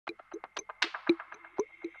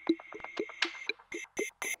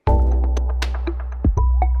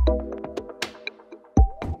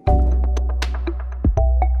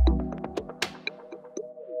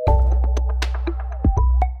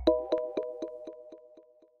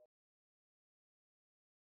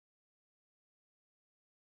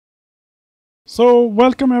So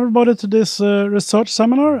welcome everybody to this research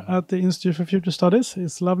seminar at the Institute for Future Studies.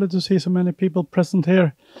 It's lovely to see so many people present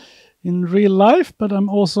here in real life, but I'm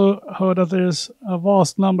also heard that there's a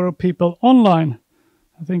vast number of people online.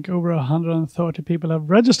 I think over 130 people have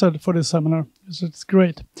registered for this seminar, so it's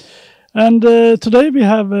great. And today we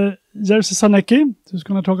have Jerzy Sarnecki, who's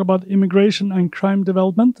going to talk about immigration and crime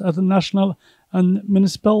development at the national and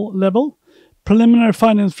municipal level, preliminary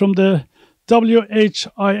findings from the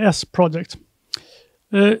WHIS project.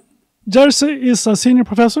 Jerzy is a senior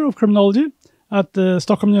professor of criminology at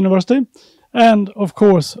Stockholm University and, of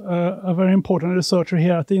course, a very important researcher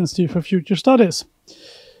here at the Institute for Future Studies.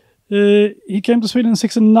 He came to Sweden in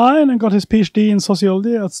 1969 and got his PhD in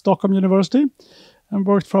sociology at Stockholm University and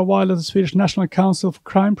worked for a while at the Swedish National Council for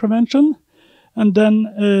Crime Prevention, and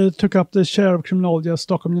then took up the chair of criminology at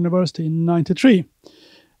Stockholm University in 1993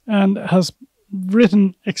 and has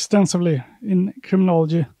written extensively in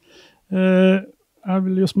criminology. I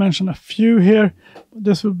will just mention a few here.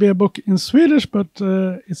 This will be a book in Swedish, but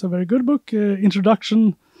it's a very good book,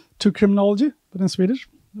 Introduction to Criminology, but in Swedish.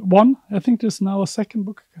 I think there's now a second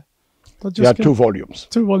book. There are 2 volumes.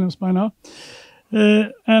 2 volumes by now.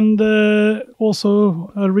 And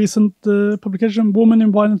also a recent publication, Women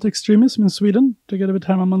in Violent Extremism in Sweden, together with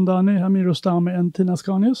Herman Mandani, Amir Rostami, and Tina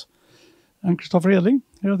Skanius, and Christopher Edling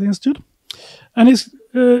here at the Institute. And he's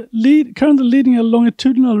currently leading a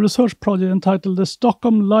longitudinal research project entitled the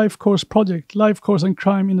Stockholm Life Course Project, Life Course and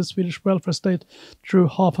Crime in the Swedish Welfare State Through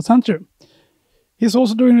Half a Century. He's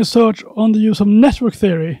also doing research on the use of network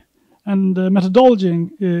theory and methodology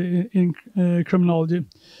in criminology,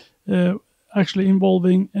 actually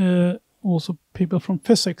involving also people from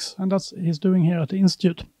physics, and that's what he's doing here at the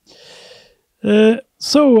Institute. Jerzy,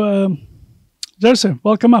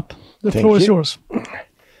 welcome up. The floor is yours.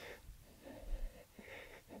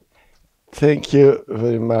 Thank you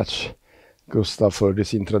very much, Gustav, for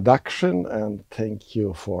this introduction, and thank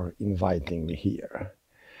you for inviting me here.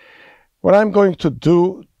 What I'm going to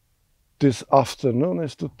do this afternoon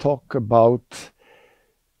is to talk about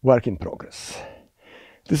work in progress.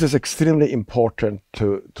 This is extremely important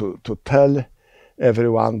to tell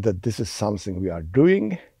everyone that this is something we are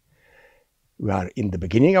doing. We are in the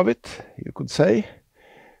beginning of it, you could say.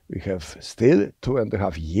 We have still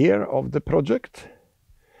 2.5 years of the project.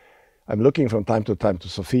 I'm looking from time to time to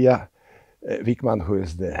Sofia Wickman, who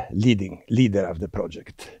is the leader of the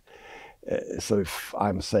project. So if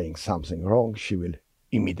I'm saying something wrong, she will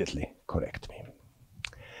immediately correct me.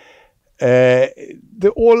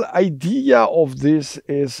 The whole idea of this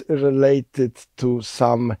is related to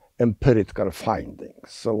some empirical findings.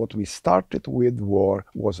 So what we started with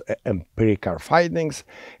was empirical findings,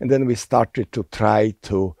 and then we started to try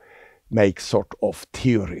to make sort of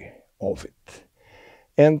theory of it.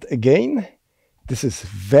 And again, this is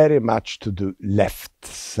very much to the left.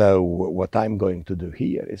 So what I'm going to do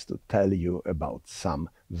here is to tell you about some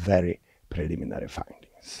very preliminary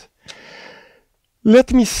findings.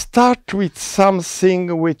 Let me start with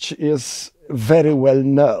something which is very well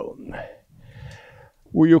known.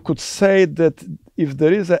 You could say that if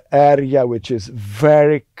there is an area which is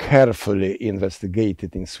very carefully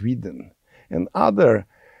investigated in Sweden and other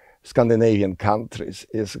Scandinavian countries,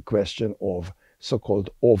 is a question of so-called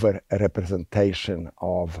overrepresentation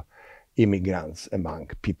of immigrants among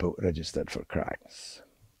people registered for crimes.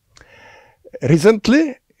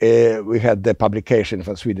 Recently, we had the publication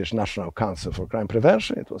from Swedish National Council for Crime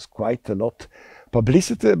Prevention. It was quite a lot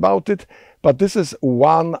publicity about it, but this is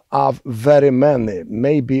one of very many,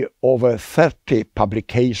 maybe over 30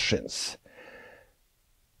 publications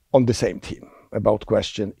on the same theme about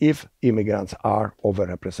question if immigrants are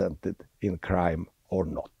overrepresented in crime or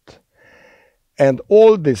not. And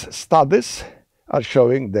all these studies are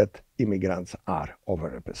showing that immigrants are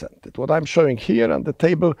overrepresented. What I'm showing here on the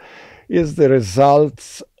table is the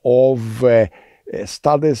results of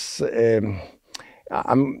studies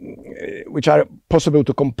which are possible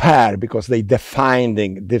to compare because they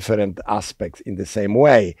defining different aspects in the same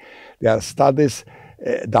way. There are studies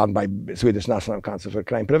done by Swedish National Council for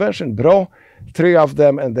Crime Prevention, BRÅ, 3 of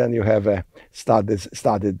them, and then you have a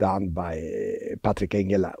study done by Patrick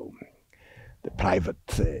Engelau, the private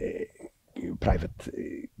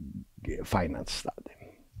finance study.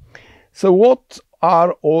 So what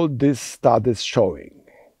are all these studies showing?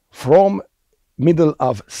 From middle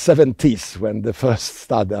of 70s when the first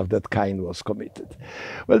study of that kind was committed.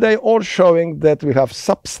 Well, they all showing that we have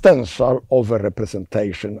substantial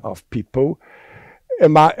overrepresentation of people,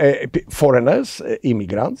 foreigners,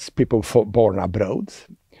 immigrants, people born abroad,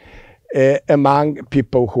 among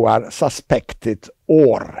people who are suspected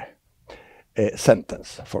or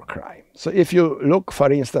sentenced for crime. So if you look,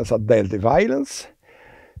 for instance, at deadly violence,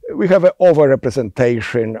 we have an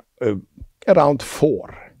overrepresentation around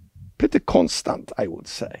 4. Pretty constant, I would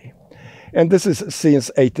say. And this is since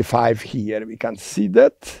 85 here. We can see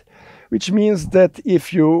that, which means that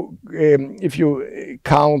if you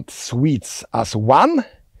count Swedes as 1,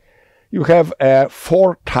 you have a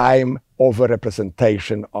 4-time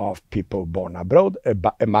overrepresentation of people born abroad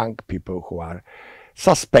among people who are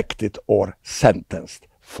suspected or sentenced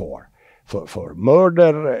for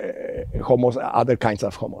murder, other kinds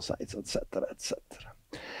of homicides, etc., etc.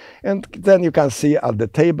 And then you can see at the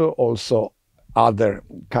table also other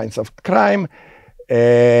kinds of crime.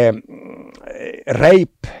 Rape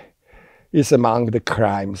is among the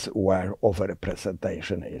crimes where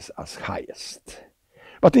overrepresentation is as highest.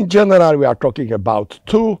 But in general, we are talking about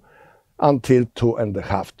 2 until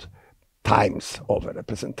 2.5 times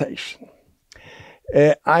overrepresentation.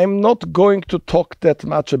 I'm not going to talk that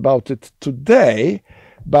much about it today,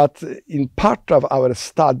 but in part of our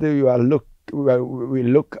study, we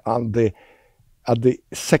look at the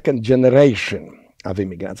second generation of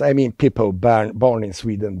immigrants. I mean, people born in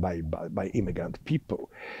Sweden by immigrant people.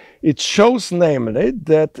 It shows, namely,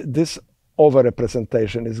 that this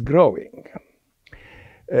overrepresentation is growing.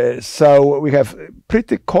 So we have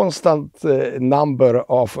pretty constant number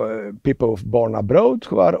of people born abroad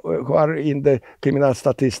who are in the criminal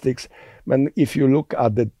statistics. And if you look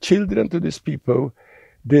at the children to these people,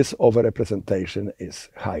 this overrepresentation is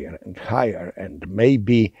higher and higher, and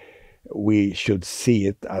maybe we should see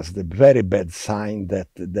it as the very bad sign that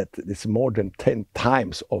it's more than 10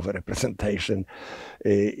 times overrepresentation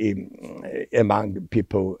among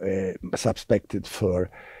people suspected for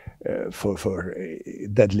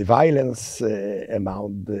deadly violence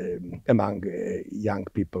among young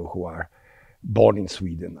people who are born in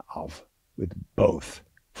Sweden with both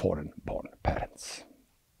foreign-born parents.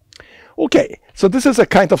 Okay, so this is a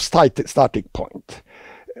kind of starting point.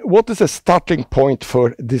 What is a starting point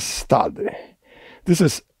for this study? This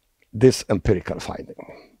is this empirical finding.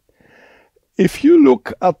 If you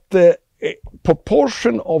look at the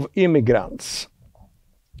proportion of immigrants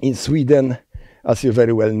in Sweden, as you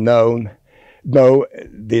very well know,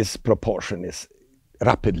 this proportion is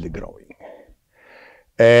rapidly growing.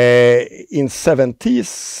 In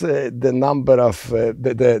 70s, the number of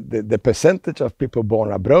the percentage of people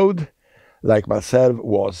born abroad, like myself,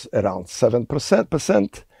 was around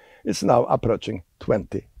 7%. It's now approaching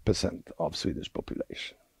 20% of Swedish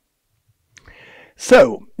population.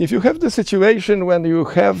 So, if you have the situation when you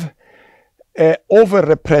have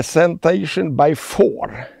overrepresentation by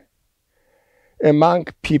 4 among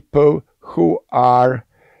people who are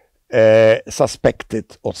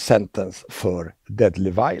suspected or sentenced for deadly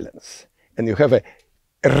violence, and you have a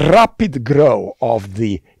rapid growth of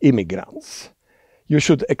the immigrants, you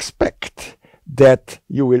should expect that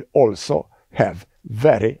you will also have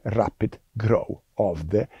very rapid growth of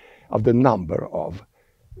the number of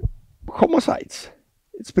homicides.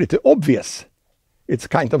 It's pretty obvious. It's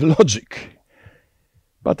kind of logic,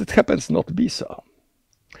 but it happens not to be so.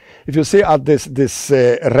 If you see at this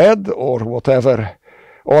red or whatever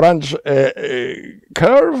orange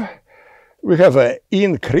curve, we have an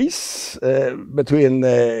increase between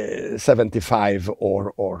 75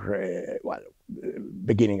 or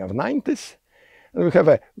beginning of 90s. And we have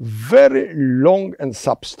a very long and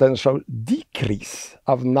substantial decrease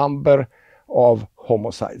of number of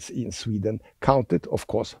homicides in Sweden, counted, of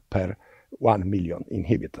course, per 1 million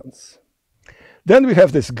inhabitants. Then we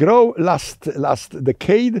have this growth last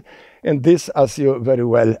decade, and this, as you very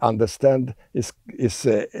well understand, is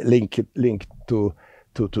linked to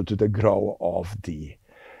the growth of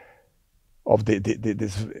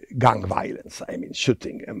this gang violence. I mean,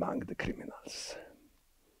 shooting among the criminals.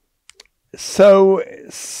 So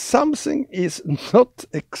something is not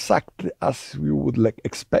exactly as we would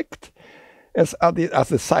expect. As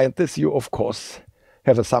a scientist, you of course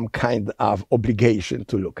have some kind of obligation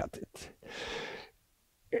to look at it.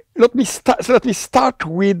 Let me start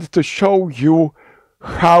with to show you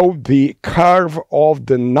how the curve of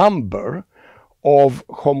the number of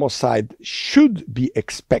homicide should be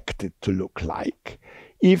expected to look like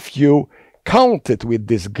if you count it with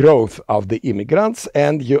this growth of the immigrants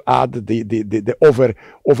and you add the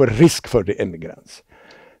over risk for the immigrants.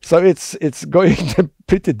 So it's going a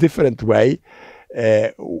pretty different way.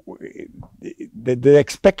 the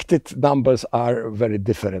expected numbers are very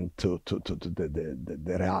different to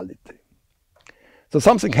the reality. So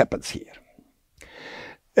something happens here.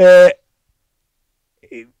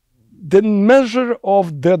 The measure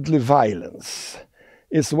of deadly violence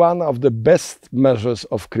is one of the best measures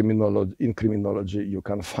of criminology you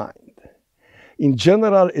can find. In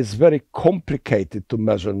general, it's very complicated to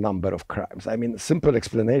measure number of crimes. I mean, simple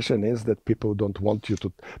explanation is that people don't want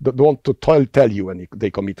to tell you when they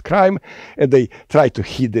commit crime, and they try to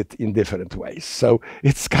hide it in different ways. So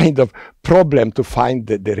it's kind of problem to find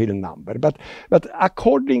the real number. But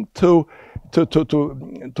according to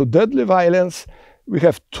deadly violence, we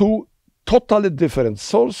have two totally different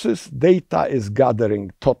sources. Data is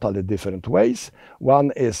gathering totally different ways.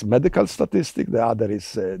 One is medical statistic, the other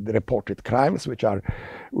is the reported crimes, which are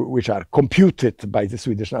computed by the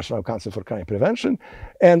Swedish National Council for Crime Prevention,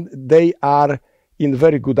 and they are in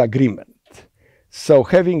very good agreement. So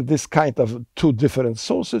having this kind of two different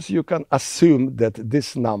sources, you can assume that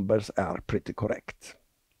these numbers are pretty correct.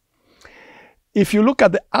 If you look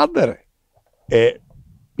at the other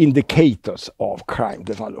indicators of crime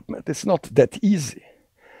development, it's not that easy.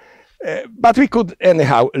 But we could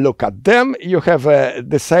anyhow look at them. You have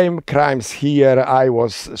the same crimes here I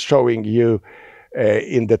was showing you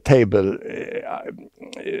in the table a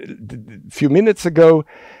few minutes ago.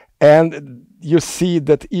 And you see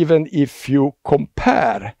that even if you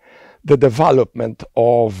compare the development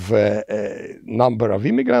of number of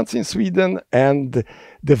immigrants in Sweden and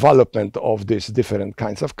development of these different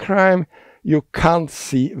kinds of crime, you can't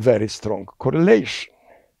see very strong correlation.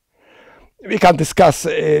 We can discuss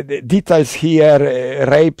the details here,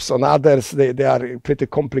 rapes on others, they are pretty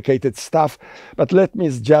complicated stuff, but let me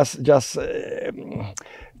just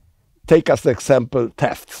take as the example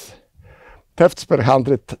thefts. Thefts per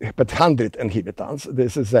 100 inhabitants.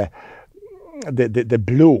 This is the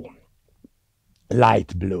blue,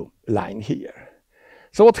 light blue line here.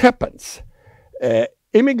 So what happens?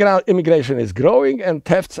 Immigration is growing and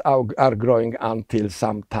thefts are growing until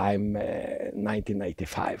sometime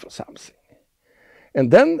 1985 or something. And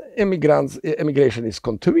then immigration is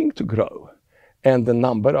continuing to grow, and the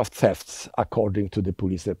number of thefts, according to the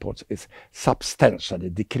police reports, is substantially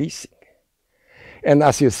decreasing. And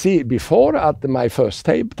as you see before at my first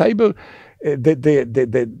table,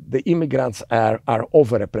 the immigrants are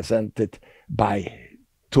overrepresented by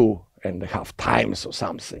 2.5 times or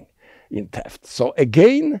something in theft. So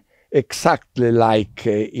again, exactly like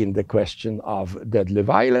in the question of deadly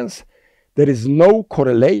violence, there is no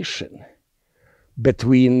correlation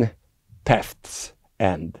between thefts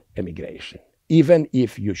and immigration, even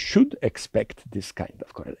if you should expect this kind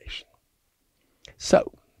of correlation.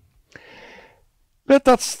 So, let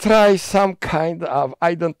us try some kind of,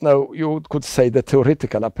 I don't know, you could say the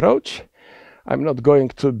theoretical approach. I'm not going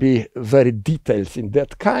to be very detailed in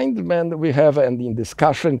that kind, and we have, and in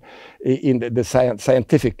discussion, in the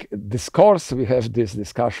scientific discourse, we have this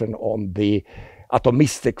discussion on the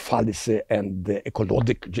atomistic fallacy and the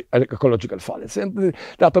ecological fallacy. And the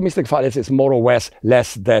atomistic fallacy is more or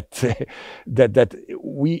less that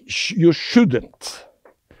you shouldn't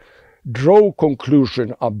draw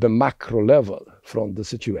conclusion at the macro level from the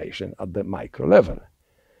situation at the micro level.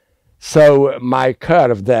 So my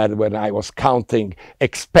curve there, when I was counting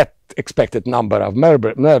expected number of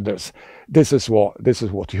murders, this is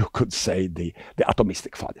what you could say the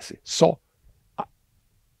atomistic fallacy. So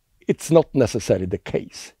it's not necessarily the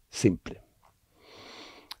case, simply.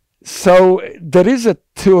 So there is a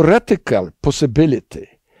theoretical possibility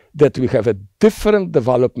that we have a different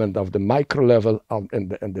development of the micro level and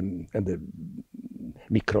the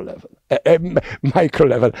micro level, micro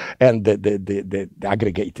level and the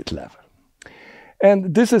aggregated level.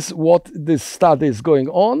 And this is what this study is going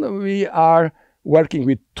on. We are working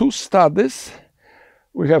with two studies.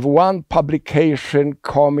 We have one publication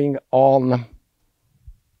coming on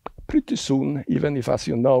pretty soon, even if, as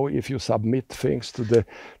you know, if you submit things to the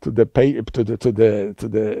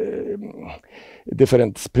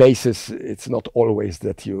different places, it's not always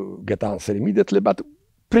that you get answer immediately, but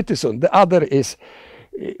pretty soon. The other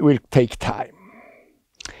will take time.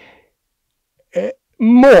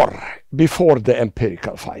 More before the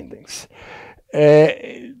empirical findings.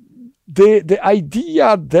 The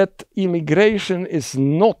idea that immigration is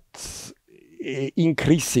not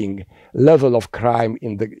increasing level of crime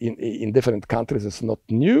in different countries is not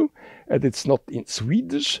new, and it's not in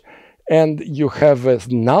Swedish. And you have a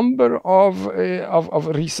number of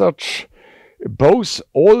research, both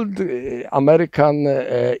old American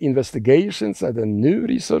investigations and the new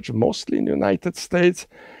research, mostly in the United States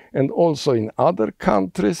and also in other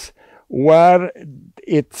countries, where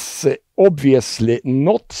it's obviously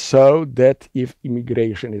not so that if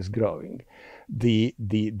immigration is growing, the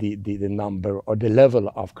number or the level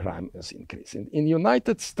of crime is increasing. In the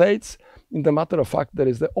United States, in the matter of fact, there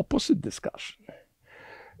is the opposite discussion.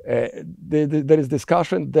 There is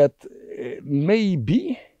discussion that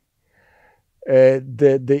maybe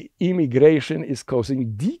the immigration is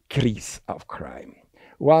causing decrease of crime.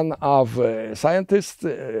 One of scientists,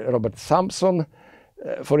 Robert Sampson,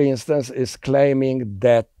 for instance, is claiming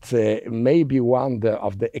that maybe one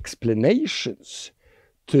of the explanations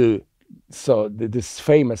to this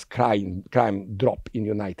famous crime drop in the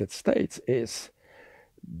United States is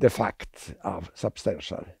the fact of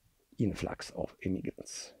substantial influx of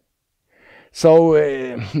immigrants. So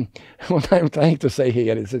what I'm trying to say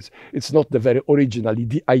here is it's not the very original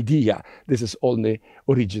idea. This is only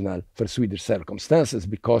original for Swedish circumstances,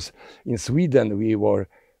 because in Sweden we were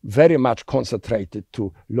very much concentrated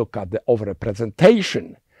to look at the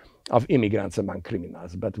overrepresentation of immigrants among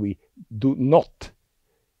criminals, but we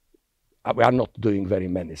are not doing very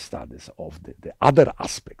many studies of the other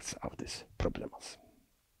aspects of these problems.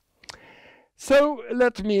 So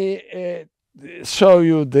let me show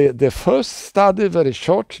you the first study, very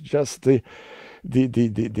short, just the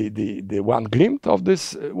one glimpse of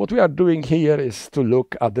this. What we are doing here is to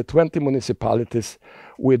look at the 20 municipalities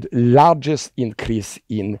with largest increase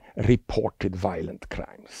in reported violent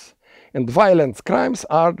crimes. And violent crimes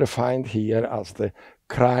are defined here as the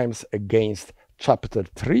crimes against Chapter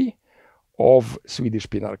 3 of Swedish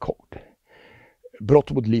Penal Code.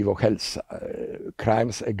 Brott mot liv och hälsa,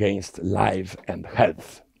 crimes against life and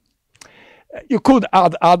health. You could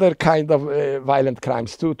add other kind of violent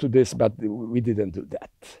crimes too to this, but we didn't do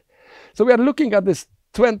that. So we are looking at these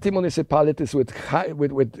 20 municipalities with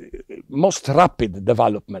most rapid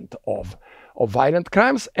development of violent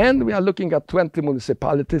crimes, and we are looking at 20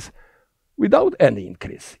 municipalities without any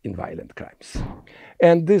increase in violent crimes.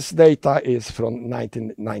 And this data is from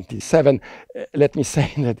 1997. Let me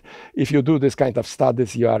say that if you do this kind of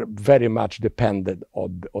studies, you are very much dependent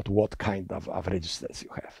on what kind of registers you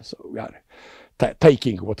have. So we are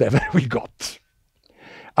taking whatever we got,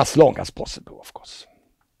 as long as possible, of course.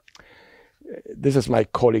 This is my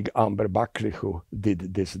colleague Amber Buckley who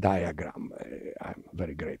did this diagram. I'm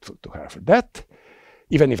very grateful to her for that,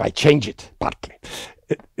 even if I change it partly.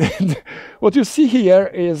 What you see here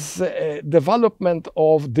is development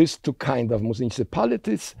of these two kinds of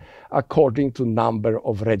municipalities according to number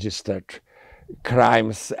of registered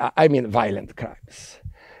crimes, I mean violent crimes.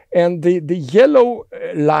 And the yellow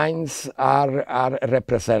lines are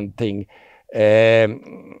representing,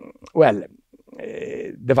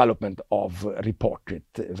 development of reported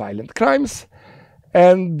violent crimes.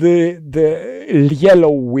 And the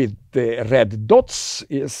yellow with the red dots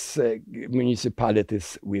is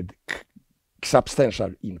municipalities with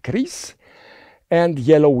substantial increase, and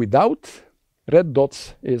yellow without red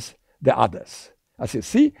dots is the others. As you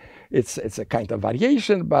see, it's a kind of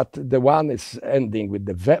variation, but the one is ending with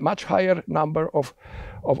the much higher number of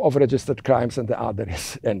registered crimes, and the other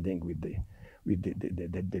is ending with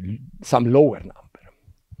some lower number.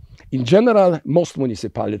 In general, most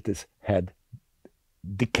municipalities had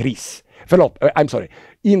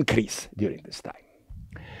increase during this time.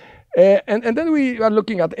 And then we are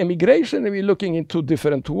looking at immigration, and we're looking into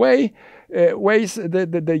different ways.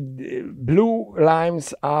 The blue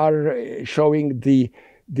lines are showing the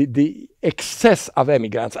excess of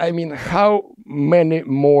immigrants. I mean, how many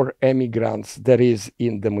more immigrants there is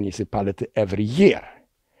in the municipality every year.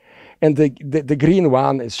 And the green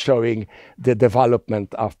one is showing the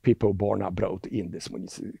development of people born abroad in this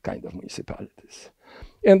kind of municipalities.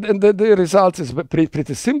 And the results is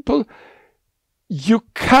pretty simple. You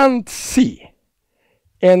can't see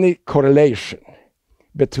any correlation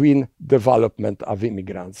between development of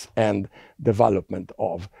immigrants and development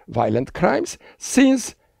of violent crimes,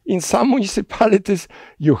 since in some municipalities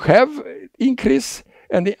you have increase,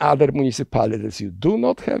 and in other municipalities you do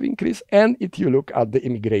not have increase, and if you look at the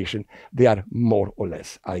immigration, they are more or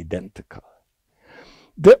less identical.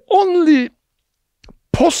 The only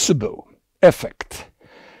possible effect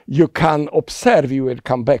you can observe, you will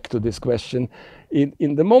come back to this question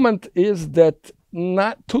in the moment, is that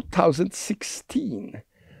 2016,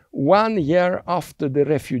 1 year after the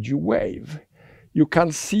refugee wave, you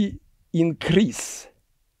can see increase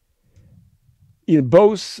in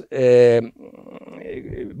both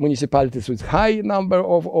municipalities with high number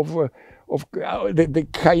of the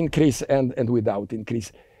high increase and without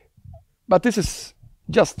increase. But this is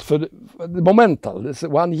just for the momental. This is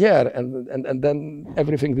 1 year, and then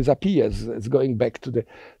everything disappears. It's going back to the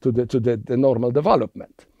normal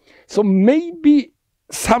development. So maybe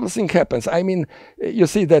something happens. I mean, you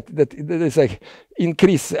see that there is a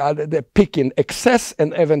increase, the peak in excess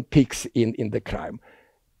and even peaks in the crime.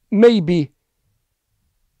 Maybe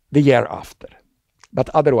the year after, but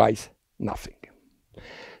otherwise nothing.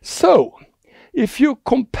 So, if you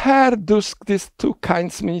compare these two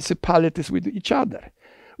kinds of municipalities with each other,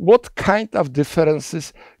 what kind of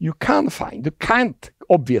differences you can find? You can't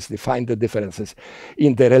obviously find the differences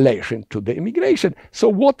in the relation to the immigration. So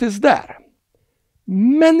what is there?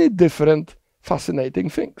 Many different fascinating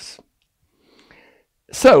things.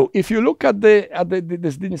 So if you look at the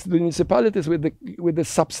municipalities with the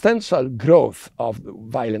substantial growth of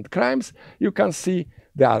violent crimes, you can see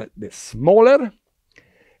they're smaller,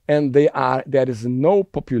 and there is no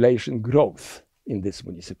population growth in these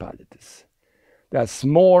municipalities. They are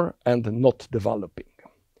small and not developing.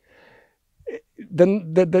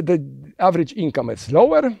 The average income is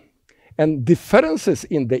lower, and differences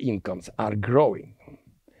in the incomes are growing.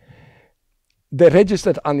 The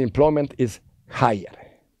registered unemployment is higher.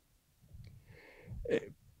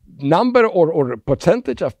 Number or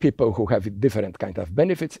percentage of people who have different kind of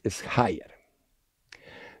benefits is higher.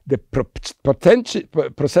 The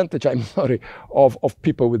percentage, of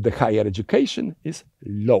people with the higher education is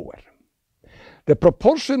lower. The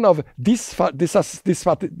proportion of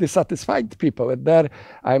dissatisfied people, and there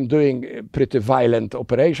I'm doing a pretty violent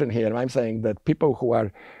operation here. I'm saying that people who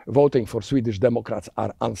are voting for Swedish Democrats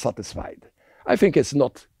are unsatisfied. I think it's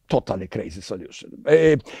not totally crazy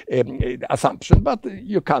assumption, but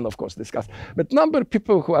you can of course discuss. But number of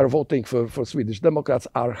people who are voting for Swedish Democrats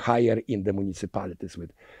are higher in the municipalities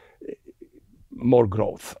with more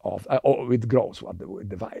growth with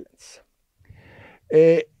the violence.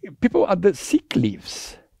 People at the sick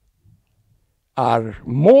leaves are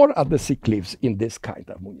more at the sick leaves in this kind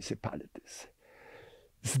of municipalities.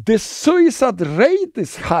 The suicide rate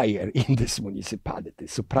is higher in this municipality,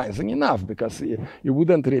 surprising enough, because you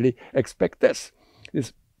wouldn't really expect this.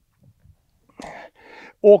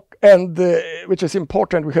 Which is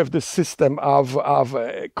important, we have this system of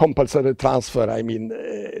compulsory transfer. I mean,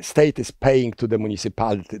 state is paying to the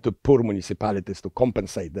municipality, to poor municipalities, to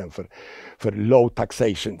compensate them for low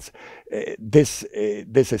taxations. This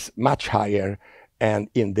is much higher,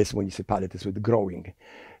 and in these municipalities with growing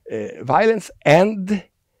violence, and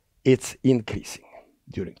it's increasing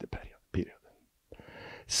during the period.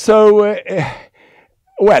 So,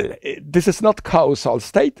 well, this is not causal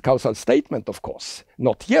statement, of course,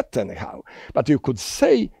 not yet anyhow, but you could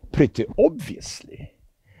say pretty obviously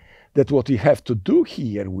that what we have to do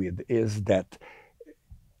here with is that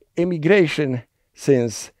immigration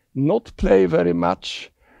seems not play very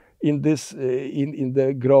much in this in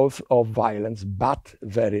the growth of violence, but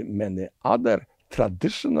very many other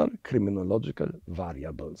traditional criminological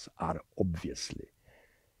variables are obviously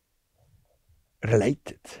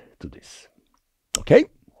related to this. Okay?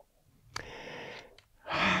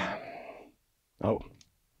 Oh,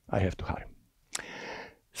 I have to hurry.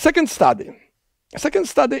 Second study. Second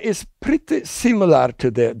study is pretty similar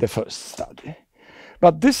to the first study.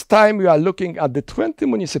 But this time we are looking at the 20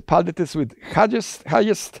 municipalities with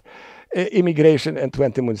highest immigration and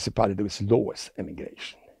 20 municipalities with lowest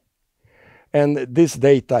immigration. And this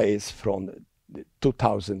data is from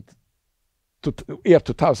 2000 to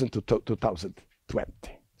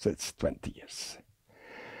 2020. So it's 20 years.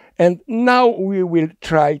 And now we will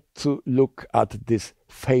try to look at this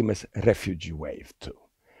famous refugee wave too.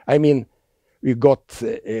 I mean, we got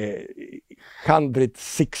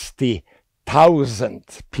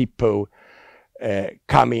 160,000 people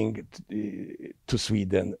coming to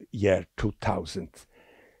Sweden year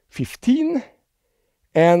 2015.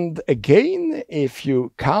 And again, if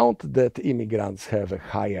you count that immigrants have a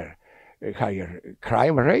higher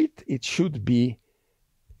crime rate, it should be,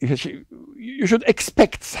 you should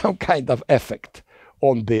expect some kind of effect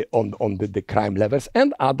on the crime levels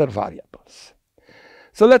and other variables.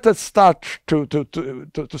 So let us start to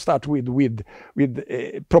start with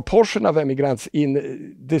proportion of immigrants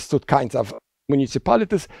in these two kinds of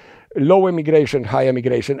municipalities: low immigration, high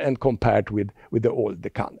immigration, and compared with the whole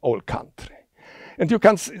country. And you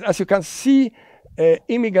can, as you can see,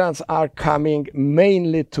 immigrants are coming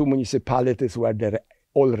mainly to municipalities where there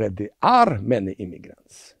already are many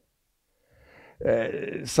immigrants.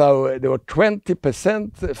 So there were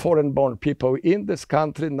 20% foreign-born people in this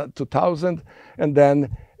country in 2000, and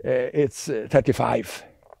then it's 35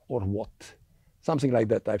 or what, something like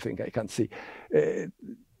that. I think I can see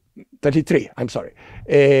 33. I'm sorry,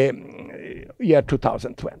 year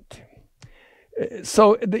 2020.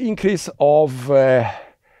 So the increase of what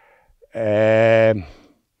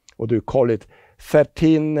do you call it?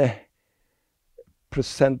 13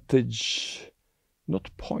 percentage. not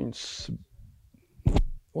points.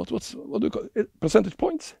 What do you call it? Percentage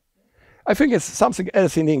points? I think it's something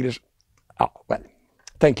else in English. Oh, well,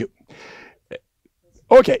 thank you.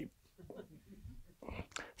 Okay.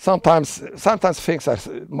 Sometimes things are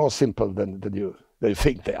more simple than you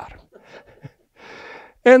think they are.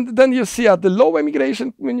 And then you see at the low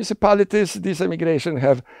immigration municipalities, these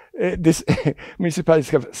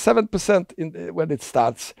municipalities have 7% when it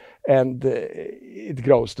starts, and it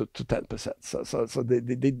grows to 10%. So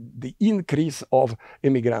the increase of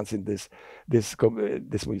immigrants in this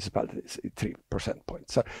municipality is 3%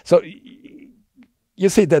 points. So you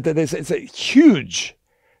see that it's a huge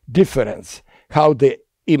difference how the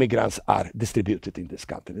immigrants are distributed in this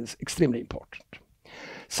country. It's extremely important.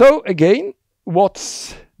 So again,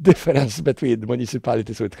 what's the difference between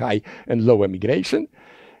municipalities with high and low immigration?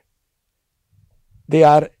 They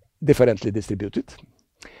are differently distributed.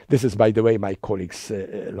 This is, by the way, my colleagues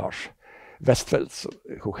Lars Westfeldt,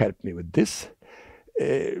 who helped me with this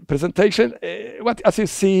presentation. As you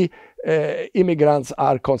see, immigrants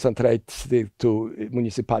are concentrated to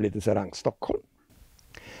municipalities around Stockholm.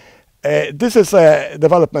 This is a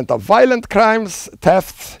development of violent crimes,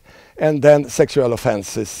 thefts, and then sexual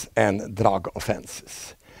offenses and drug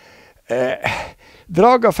offenses.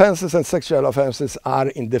 Drug offenses and sexual offenses are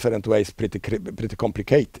in different ways pretty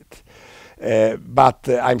complicated. But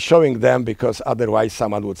I'm showing them because otherwise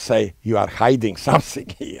someone would say you are hiding something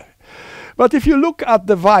here. But if you look at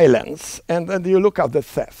the violence and then you look at the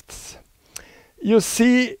thefts, you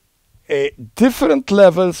see different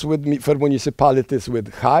levels for municipalities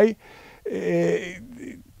with high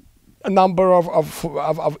a number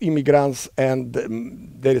of immigrants, and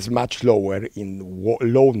there is much lower in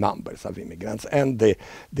low numbers of immigrants, and the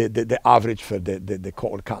average for the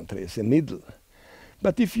whole country is in middle.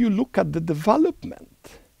 But if you look at the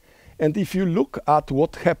development, and if you look at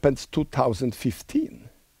what happens 2015,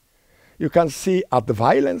 you can see at the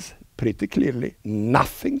violence pretty clearly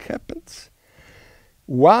nothing happens.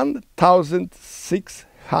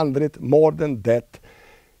 1,600 more than that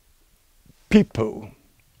people,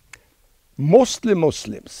 mostly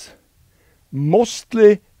Muslims,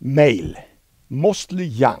 mostly male, mostly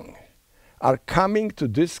young, are coming to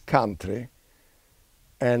this country,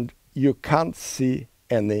 and you can't see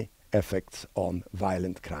any effects on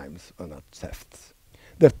violent crimes or not thefts.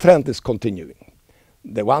 The trend is continuing.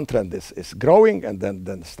 The one trend is growing, and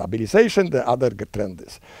then stabilization. The other trend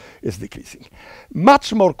is decreasing.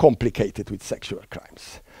 Much more complicated with sexual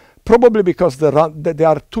crimes. Probably because there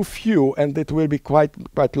are too few, and it will be quite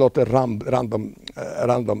a lot of random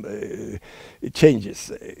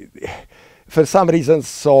changes. For some reasons,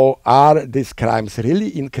 so are these crimes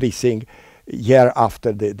really increasing year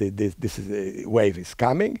after this wave is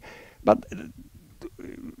coming? But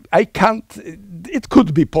I can't. It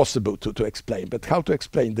could be possible to explain, but how to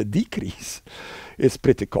explain the decrease is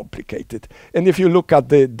pretty complicated. And if you look at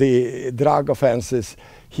the drug offenses,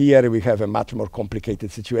 here we have a much more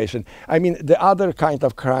complicated situation. I mean, the other kind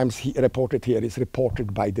of crimes reported here is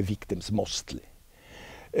reported by the victims mostly.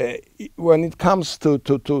 When it comes to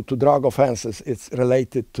drug offenses, it's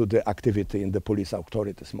related to the activity in the police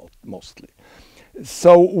authorities mostly.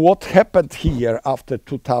 So what happened here after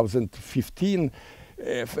 2015,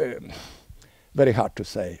 very hard to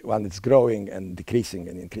say. One, it's growing and decreasing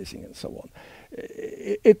and increasing and so on.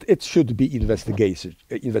 It should be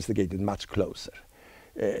investigated much closer.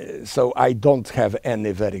 So I don't have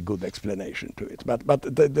any very good explanation to it. But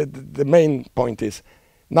the main point is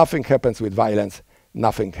nothing happens with violence,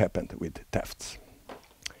 nothing happened with thefts.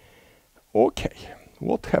 Okay,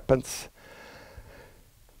 what happens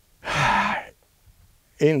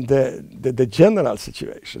in the general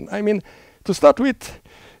situation? I mean, to start with,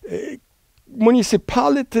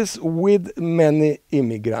 municipalities with many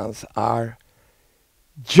immigrants are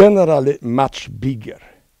generally much bigger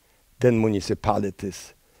than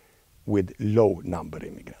municipalities with low number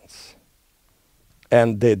immigrants.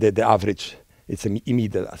 And the average is a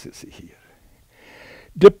middle, as you see here.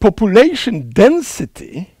 The population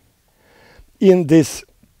density in the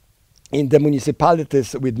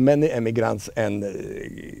municipalities with many immigrants and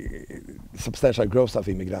substantial growth of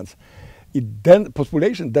immigrants,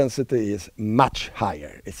 population density is much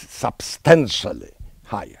higher. It's substantially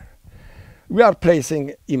higher. We are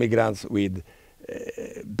placing immigrants with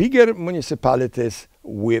bigger municipalities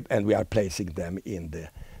and we are placing them in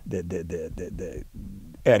the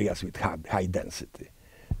areas with high density.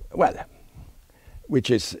 Well, which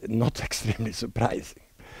is not extremely surprising.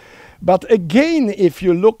 But again, if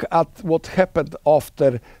you look at what happened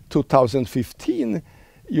after 2015,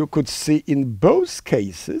 you could see in both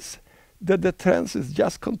cases that the trend is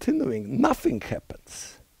just continuing. Nothing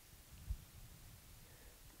happens.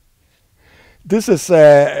 This is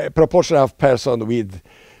a proportion of person with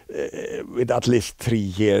at least 3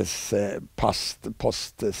 years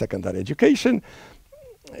post-secondary education.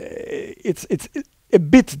 It's a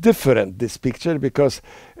bit different, this picture, because,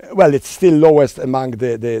 well, it's still lowest among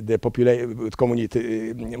the population with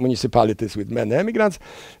community municipalities with many immigrants,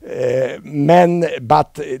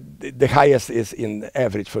 but the highest is in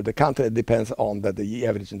average for the country. It depends on that the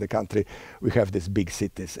average in the country. We have these big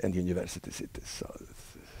cities and university cities. So,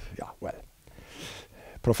 yeah, well,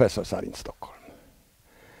 professors are in Stockholm.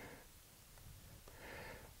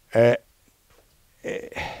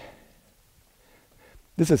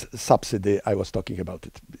 This is subsidy. I was talking about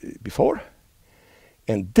it before.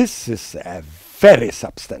 And this is a very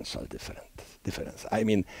substantial difference. I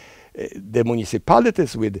mean, the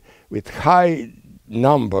municipalities with high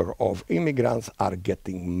number of immigrants are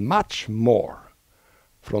getting much more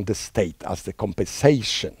from the state as the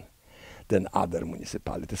compensation than other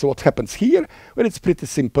municipalities. So what happens here? Well, it's pretty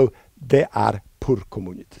simple. They are poor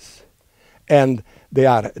communities. And they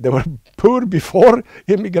were poor before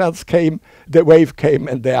immigrants came, the wave came,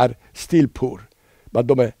 and they are still poor. But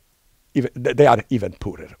they are even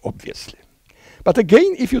poorer, obviously. But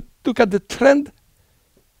again, if you look at the trend,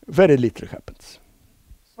 very little happens.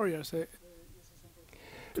 Sorry, I say.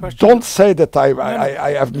 Don't say that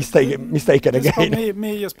I have mistaken again.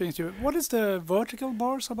 Me just being stupid. What is the vertical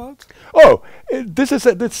bars about? Oh,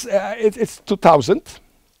 it's 2000.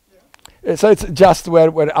 So it's just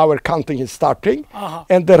where our counting is starting,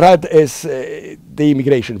 and the red is the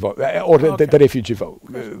immigration or the refugee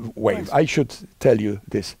wave. I should tell you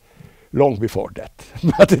this long before that,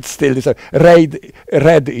 but it's still this.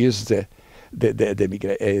 Red is the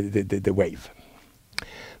wave.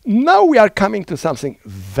 Now we are coming to something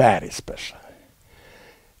very special,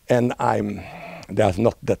 and there's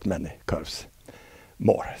not that many curves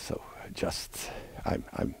more. So just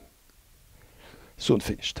I'm soon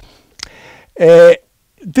finished.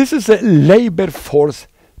 This is a labor force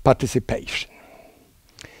participation.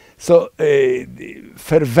 Så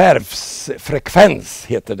förvärvsfrekvens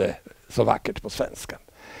heter det så vackert på svenska.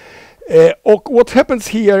 Och what happens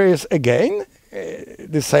here is again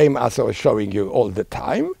the same as I was showing you all the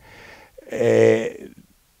time.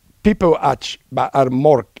 People are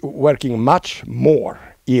working much more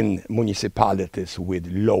in municipalities with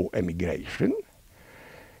low immigration,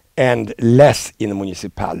 and less in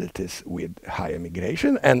municipalities with high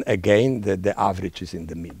immigration. And again, the average is in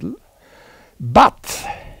the middle. But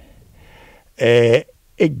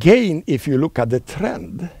again, if you look at the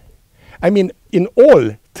trend, I mean, in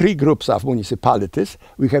all 3 groups of municipalities,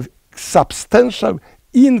 we have substantial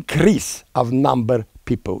increase of number of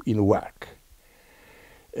people in work.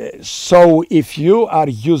 So if you are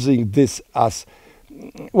using this as,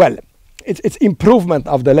 well, it's improvement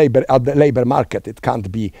of the labor market. It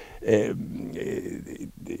can't be.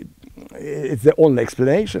 It's the only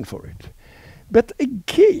explanation for it. But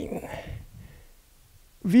again,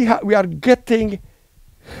 we are getting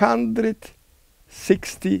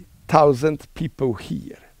 160,000 people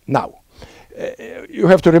here now. You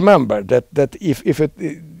have to remember that if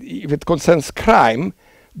it concerns crime,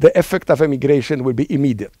 the effect of immigration will be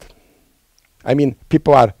immediate. I mean,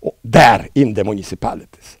 people are there in the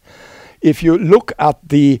municipalities. If you look at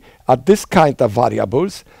this kind of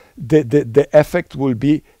variables, the effect will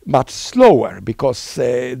be much slower, because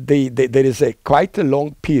there is quite a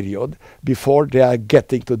long period before they are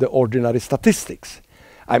getting to the ordinary statistics.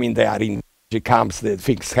 I mean, they are in camps, the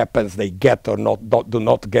things happens, they get or do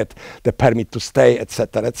not get the permit to stay,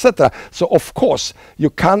 etc., etc. So of course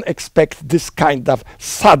you can expect this kind of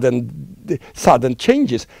sudden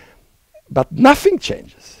changes, but nothing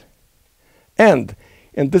changes. And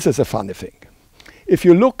this is a funny thing. If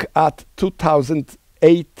you look at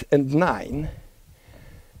 2008 and 2009,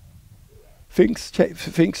 things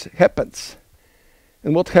happens.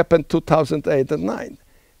 And what happened 2008 and 2009?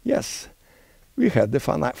 Yes, we had the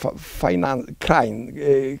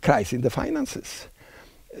crisis in the finances.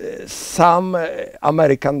 Some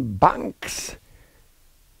American banks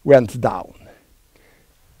went down.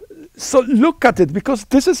 So look at it, because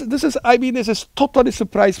this is I mean, this is totally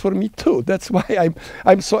surprise for me too. That's why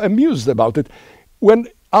I'm so amused about it. When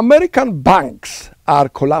American banks are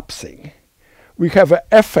collapsing, we have an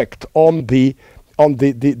effect on the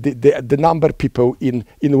number of people in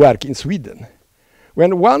work in Sweden.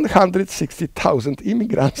 When 160,000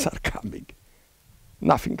 immigrants are coming,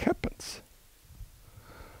 nothing happens.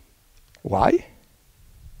 Why?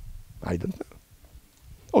 I don't know.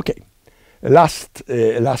 Okay. Last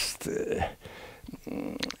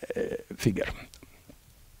figure.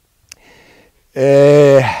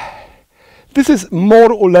 This is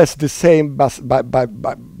more or less the same,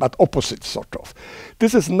 but opposite, sort of.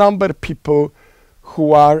 This is number of people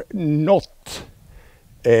who are not,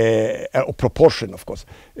 a proportion, of course,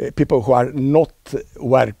 people who are not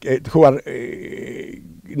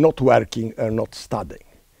not working or not studying.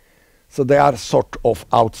 So they are sort of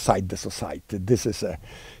outside the society. This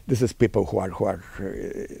is people who are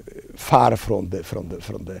far from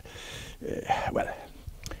the well,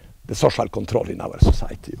 the social control in our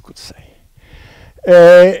society, you could say.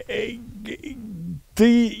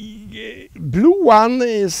 The blue one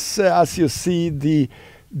is, as you see,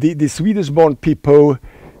 the Swedish-born people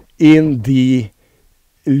in the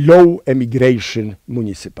low emigration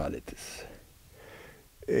municipalities.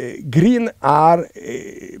 Green are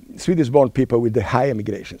Swedish-born people with the high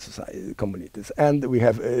emigration society communities, and we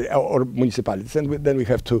have or municipalities, and then we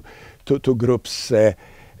have two groups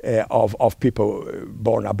of people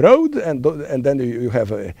born abroad, and then you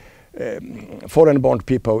have foreign-born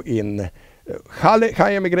people in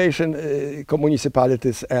high immigration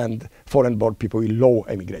municipalities and foreign-born people in low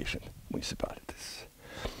immigration municipalities.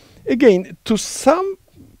 Again, to some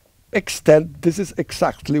extent, this is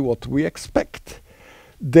exactly what we expect.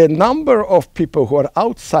 The number of people who are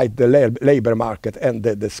outside the labor market and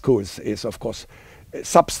the schools is, of course,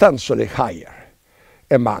 substantially higher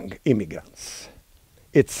among immigrants.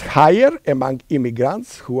 It's higher among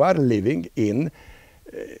immigrants who are living in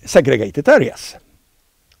segregated areas.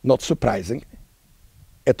 Not surprising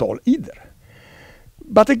at all either.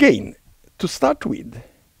 But again, to start with,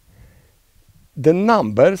 the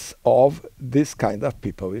numbers of this kind of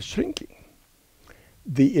people is shrinking.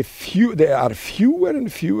 There are fewer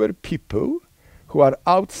and fewer people who are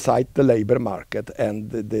outside the labor market and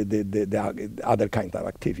the other kind of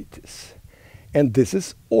activities. And this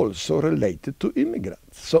is also related to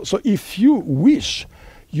immigrants. So if you wish,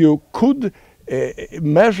 you could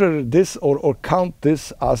measure this or count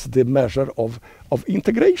this as the measure of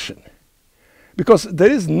integration. Because there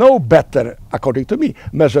is no better, according to me,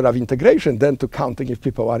 measure of integration than to counting if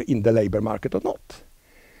people are in the labor market or not.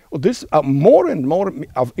 More and more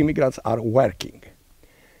of immigrants are working.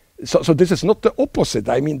 So this is not the opposite.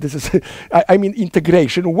 I mean, this is I mean,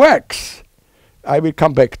 integration works. I will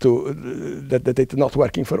come back to that it's not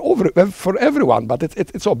working for everyone, but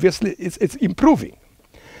it's obviously it's improving.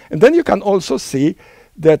 And then you can also see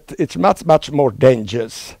that it's much more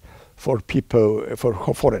dangerous for people, for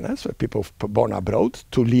foreigners, for people born abroad,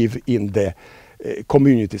 to live in the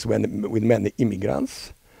communities with many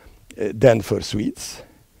immigrants than for Swedes,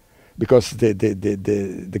 because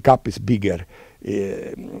the gap is bigger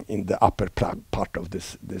in the upper part of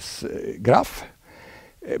this graph.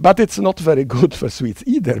 But it's not very good for Swedes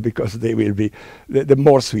either, because they will be the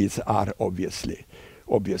more Swedes are obviously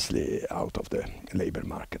out of the labor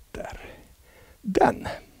market there. Then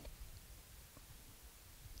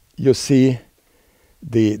you see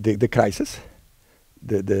the crisis,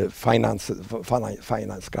 the finance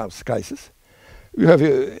crisis. You have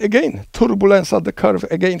again turbulence of the curve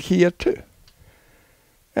again here too,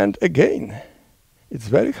 and again it's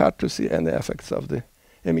very hard to see any effects of the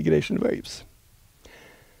immigration waves.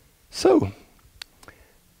 So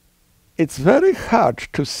it's very hard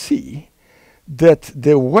to see that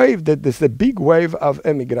the big wave of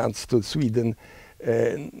immigrants to Sweden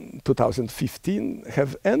in 2015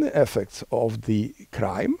 have any effects of the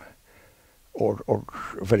crime, or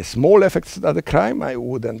very small effects of the crime. I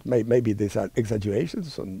wouldn't, maybe these are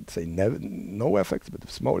exaggerations, so say no effects, but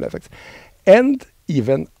small effects, and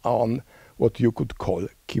even on what you could call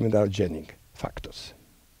criminogenic factors.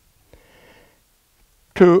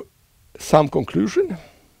 To some conclusion,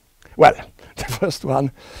 well, the first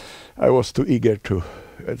one, I was too eager to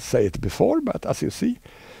say it before, but as you see,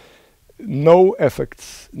 no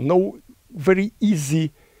effects, no very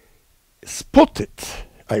easy spotted,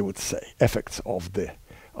 I would say, effects of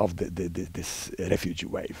this refugee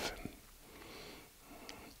wave,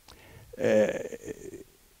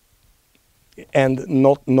 and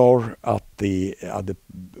nor at the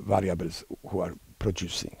variables who are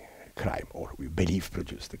producing crime, or we believe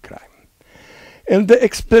produce the crime. And the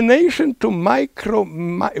explanation to micro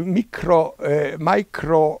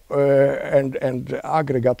and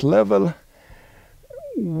aggregate level,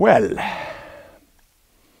 well,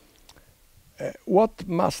 what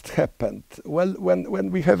must happen? Well,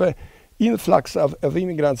 when we have an influx of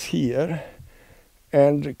immigrants here,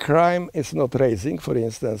 and crime is not rising, for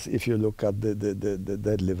instance, if you look at the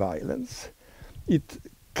deadly violence, it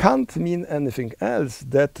can't mean anything else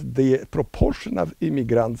that the proportion of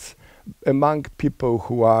immigrants among people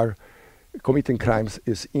who are committing crimes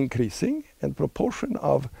is increasing, and proportion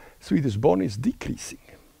of Swedish-born is decreasing.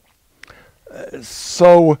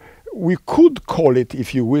 So we could call it,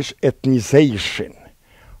 if you wish, ethnization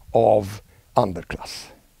of underclass.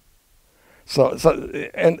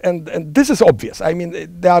 And this is obvious. I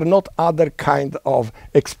mean, there are not other kind of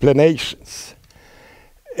explanations.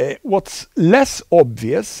 What's less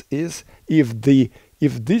obvious is if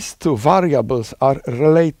these two variables are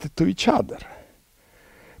related to each other.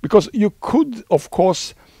 Because you could, of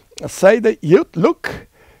course, say that, look,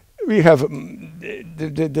 we have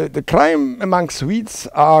the crime among Swedes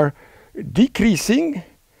are decreasing,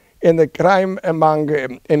 and the crime among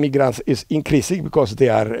immigrants is increasing because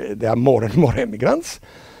there are more and more immigrants.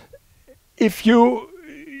 If you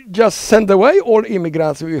just send away all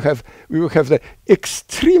immigrants, we will have the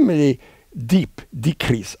extremely deep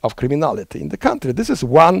decrease of criminality in the country. This is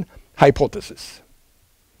one hypothesis.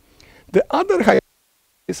 The other hypothesis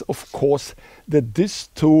is, of course, that these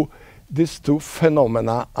two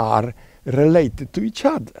phenomena are related to each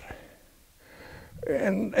other.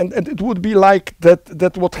 And it would be like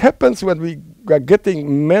that what happens when we are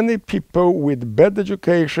getting many people with bad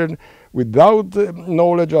education, without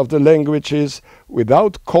knowledge of the languages,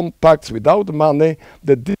 without contacts, without money,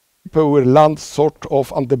 that these people will land sort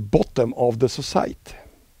of on the bottom of the society.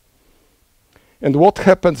 And what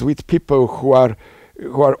happens with people who are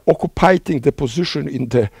occupying the position in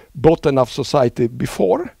the bottom of society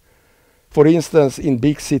before? For instance, in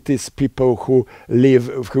big cities, people who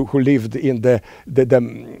lived in the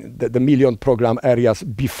million program areas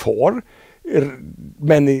before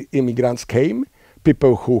many immigrants came,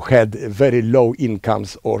 people who had very low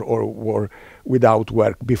incomes or were without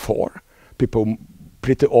work before, people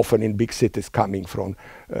pretty often in big cities coming from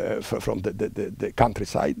the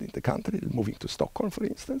countryside in the country, moving to Stockholm, for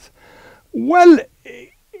instance. Well,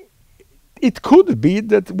 it could be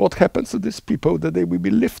that what happens to these people, that they will be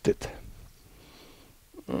lifted.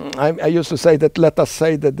 I used to say that, let us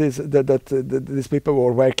say that these people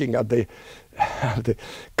were working at the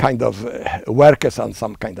kind of workers on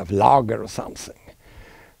some kind of lager or something.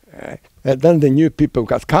 And then the new people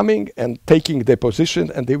got coming and taking their position,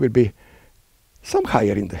 and they will be some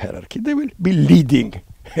higher in the hierarchy. They will be leading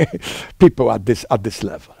people at this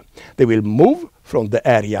level. They will move from the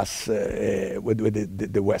areas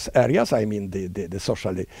with the West areas, I mean the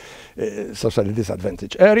socially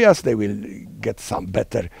disadvantaged areas. They will get some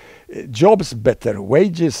better jobs, better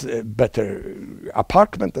wages, better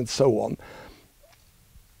apartment, and so on.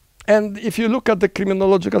 And if you look at the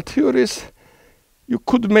criminological theories, you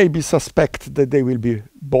could maybe suspect that they will be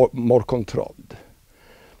more controlled.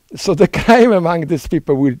 So the crime among these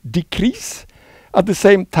people will decrease. At the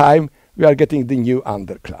same time, we are getting the new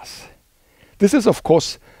underclass. This is, of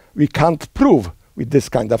course, we can't prove with this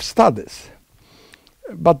kind of studies.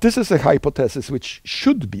 But this is a hypothesis which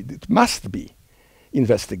should be, it must be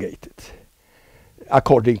investigated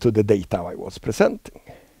according to the data I was presenting.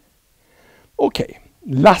 Okay,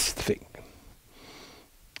 last thing.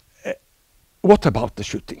 What about the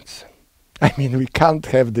shootings? I mean, we can't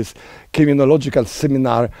have this criminological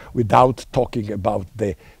seminar without talking about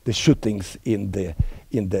the shootings in these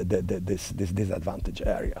disadvantaged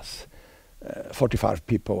areas. 45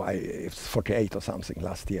 people, 48 or something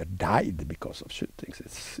last year died because of shootings.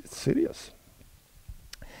 It's serious.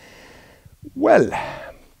 Well,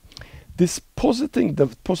 this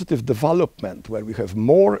positive development where we have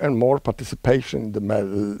more and more participation in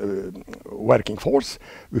the working force,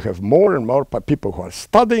 we have more and more people who are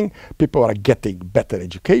studying, people are getting better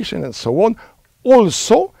education and so on,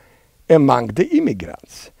 also among the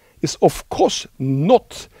immigrants, is of course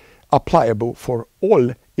not applicable for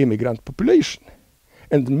all immigrant population,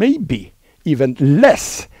 and maybe even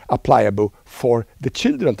less applicable for the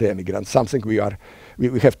children of the immigrants, something we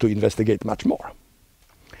have to investigate much more.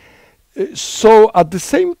 So at the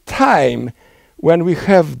same time, when we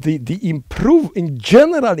have the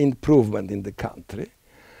general improvement in the country,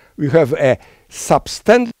 we have a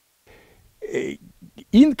substantial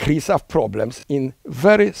increase of problems in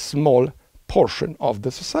very small portion of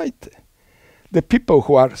the society. The people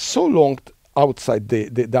who are so long outside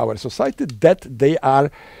our society that they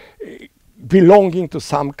are belonging to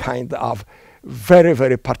some kind of very,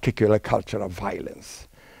 very particular culture of violence.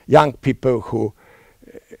 Young people who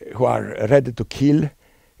are ready to kill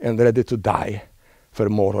and ready to die for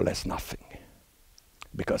more or less nothing.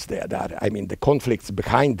 Because I mean, the conflicts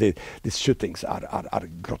behind these shootings are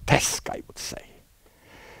grotesque, I would say.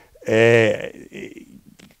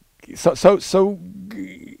 So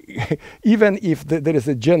even if there is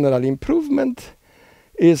a general improvement,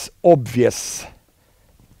 is obvious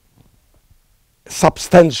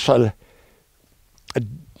substantial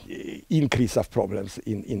increase of problems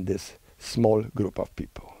in this small group of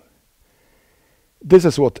people. This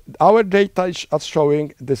is what our data is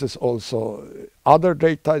showing. This is also other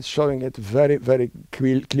data is showing it very, very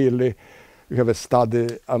clearly. We have a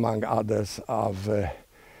study, among others, of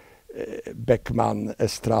Beckman,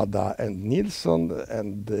 Estrada, and Nilsson,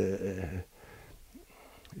 and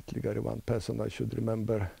ytterligare one person I should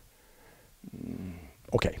remember.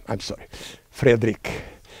 Okay, I'm sorry. Fredrik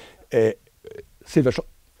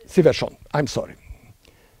Siversson. I'm sorry.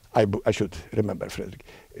 I should remember Fredrik,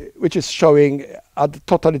 which is showing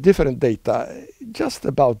totally different data, just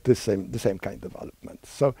about the same kind of development.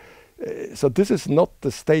 So this is not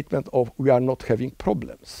the statement of we are not having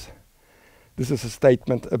problems. This is a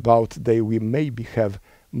statement about we maybe have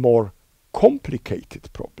more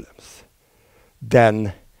complicated problems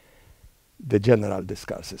than the general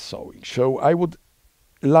discourse is showing. So I would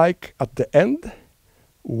like at the end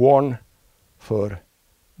warn for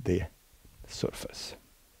the surfers.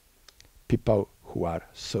 People who are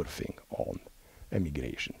surfing on a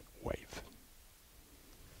migration wave.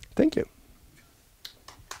 Thank you.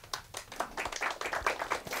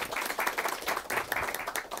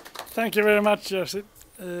 Thank you very much, Jerzy.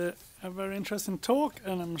 A very interesting talk,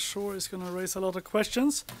 and I'm sure it's going to raise a lot of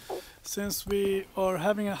questions. Since we are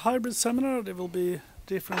having a hybrid seminar, there will be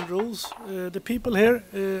different rules. The people here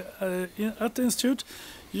at the Institute,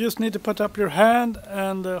 you just need to put up your hand,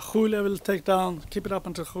 and Julia will keep it up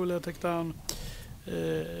until Julia take down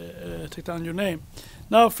your name.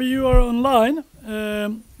 Now, for you who are online,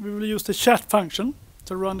 we will use the chat function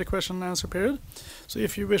to run the question and answer period. So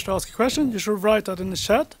if you wish to ask a question, you should write that in the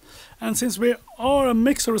chat. And since we are a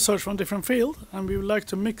mix of research from different fields, and we would like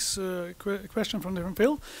to mix questions from different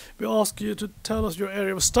fields, we ask you to tell us your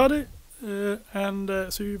area of study.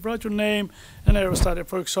 So you write your name and area of study,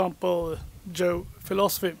 for example, Joe,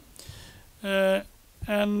 philosophy. We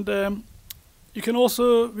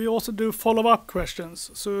also do follow-up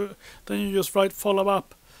questions. So then you just write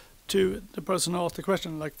follow-up to the person who asked the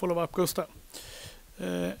question, like follow-up Gustav.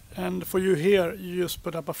 And for you here, you just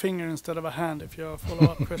put up a finger instead of a hand if you have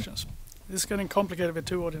follow-up questions. It's getting complicated with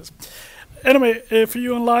two audiences. Anyway, for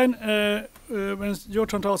you online, when it's your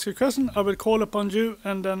turn to ask a question, I will call upon you,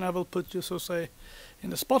 and then I will put you, so say, in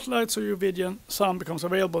the spotlight, so your video and sound becomes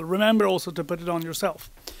available. Remember also to put it on yourself.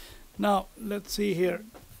 Now, let's see here.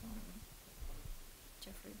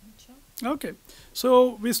 Jeffrey Mitchell. Okay,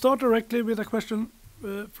 so we start directly with a question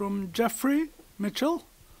from Jeffrey Mitchell.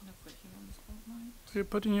 We're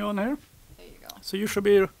putting you on here. There you go. So you should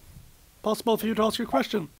be possible for you to ask your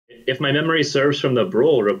question. If my memory serves from the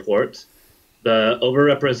Bruhl report, the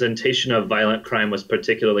overrepresentation of violent crime was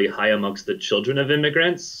particularly high amongst the children of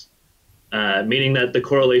immigrants, meaning that the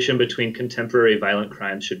correlation between contemporary violent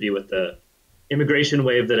crime should be with the immigration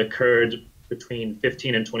wave that occurred between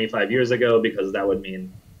 15 and 25 years ago, because that would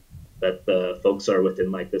mean that the folks are within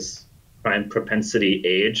like this crime propensity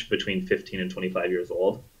age between 15 and 25 years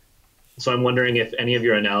old. So I'm wondering if any of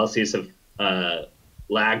your analyses have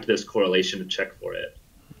lagged this correlation to check for it.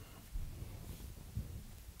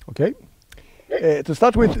 Okay. To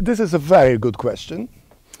start with, this is a very good question.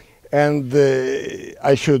 And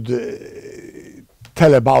I should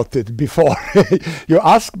tell about it before you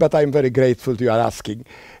ask, but I'm very grateful to you asking.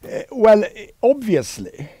 Well,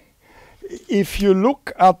 obviously, if you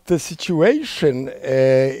look at the situation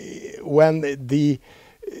when the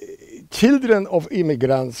children of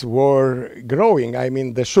immigrants were growing, I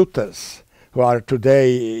mean the shooters who are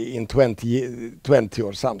today in 20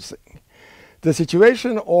 or something, the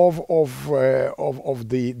situation of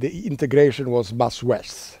the integration was much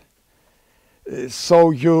worse.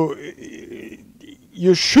 So you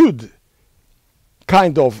should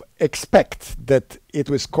kind of expect that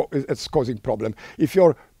it's causing problem. If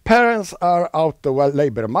your parents are out the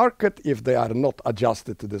labor market, if they are not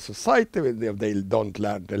adjusted to the society, if they don't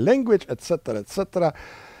learn the language, etc.,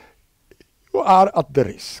 you are at the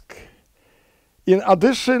risk. In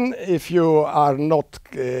addition, if you are not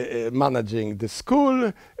managing the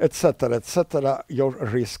school, etc., your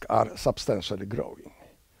risks are substantially growing.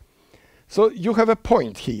 So you have a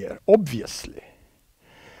point here, obviously.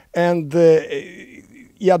 And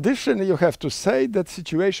in addition, you have to say that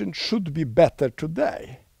situation should be better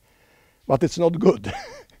today, but it's not good.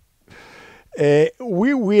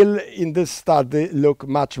 We will, in this study, look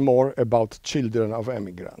much more about children of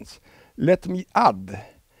immigrants. Let me add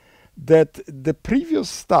that the previous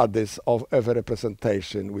studies of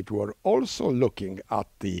overrepresentation, which were also looking at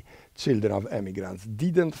the children of immigrants,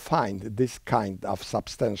 didn't find this kind of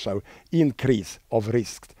substantial increase of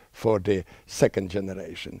risk for the second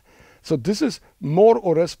generation. So this is more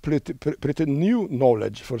or less pretty new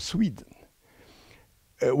knowledge for Sweden,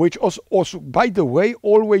 which was also, by the way,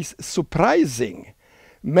 always surprising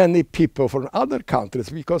many people from other countries,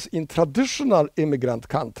 because in traditional immigrant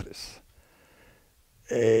countries,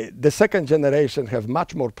 the second generation have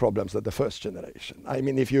much more problems than the first generation. I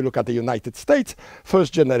mean, if you look at the United States,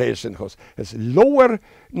 first generation has lower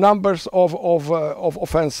numbers of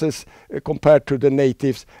offenses compared to the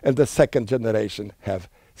natives, and the second generation have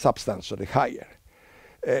substantially higher.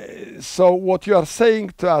 So what you are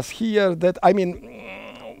saying to us here, that, I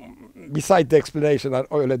mean, beside the explanation I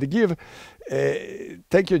already give,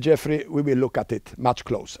 thank you, Jeffrey, we will look at it much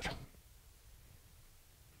closer.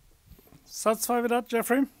 Satisfied with that,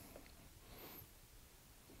 Jeffrey?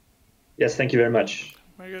 Yes, thank you very much.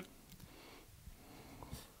 Very good.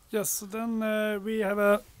 Yes, so then we have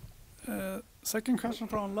a second question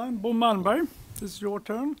from online. Bo Malmberg, this is your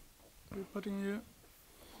turn. We're putting you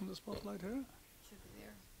on the spotlight here.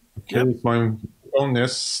 Okay, my own,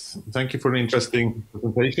 yes. Thank you for an interesting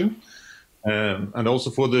presentation, and also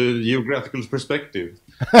for the geographical perspective.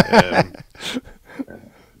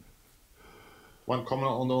 One comment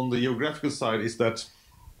on the geographical side is that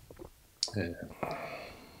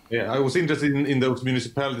I was interested in those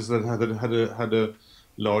municipalities that had a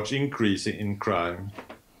large increase in crime,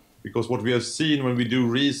 because what we have seen when we do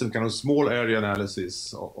recent kind of small area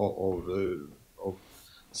analysis of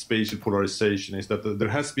spatial polarization is that there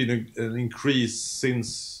has been an increase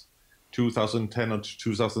since 2010 or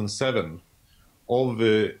 2007 of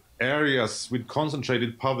areas with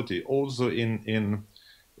concentrated poverty, also in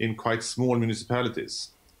quite small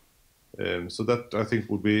municipalities. So that, I think,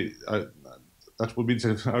 would be that would be.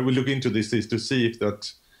 I will look into this to see if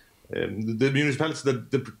that the municipalities,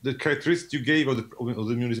 the characteristics you gave of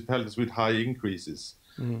the municipalities with high increases,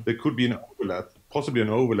 there could be an overlap, possibly an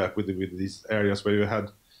overlap with these areas where you had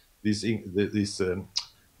this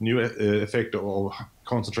new effect of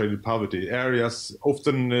concentrated poverty. Areas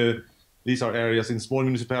often these are areas in small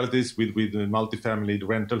municipalities with multifamily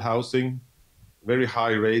rental housing, very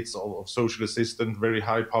high rates of social assistance, very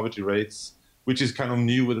high poverty rates, which is kind of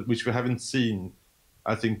new, which we haven't seen,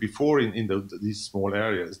 I think, before in these small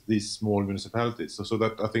areas, these small municipalities. So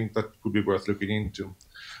that, I think, that could be worth looking into.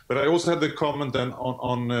 But I also had the comment then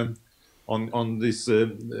on this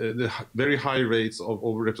the very high rates of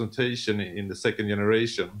overrepresentation in the second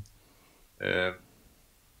generation. If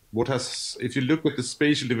you look at the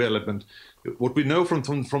spatial development, what we know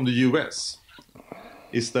from the US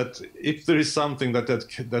is that if there is something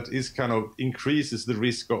that is kind of increases the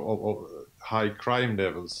risk of high crime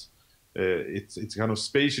levels, it's kind of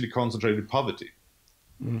spatially concentrated poverty.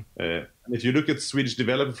 And if you look at Swedish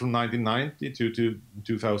development from 1990 to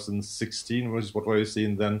 2016, which is what we've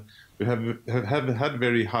seen, then we have had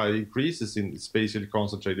very high increases in spatially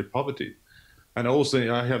concentrated poverty. And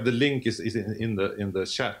also, I have the link is in the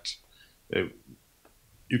chat.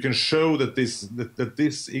 You can show that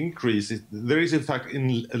this increase there is in fact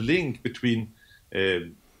a link between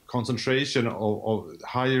concentration of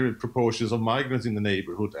higher proportions of migrants in the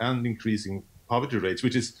neighborhood and increasing poverty rates,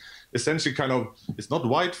 which is essentially kind of, it's not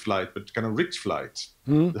white flight, but kind of rich flight.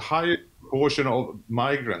 The higher proportion of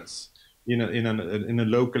migrants in a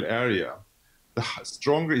local area, the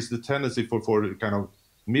stronger is the tendency for kind of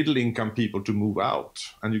middle income people to move out,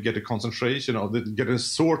 and you get a concentration of get a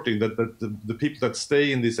sorting that the people that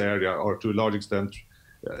stay in this area are to a large extent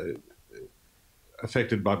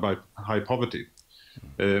affected by high poverty.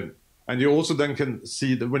 And you also then can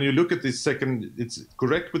see that when you look at this it's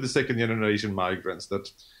correct with the second generation migrants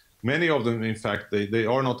that many of them, in fact, they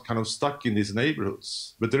are not kind of stuck in these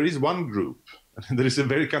neighborhoods. But there is one group, and there is a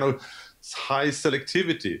very kind of high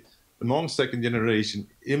selectivity among second generation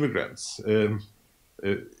immigrants in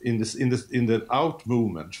the out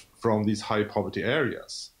movement from these high poverty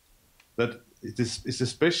areas. That it's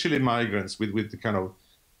especially migrants with the kind of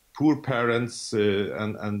poor parents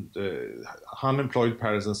and unemployed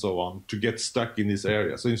parents and so on to get stuck in this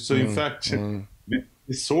area. So in fact,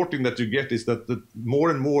 the sorting that you get is that more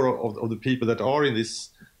and more of the people that are in these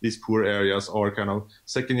poor areas are kind of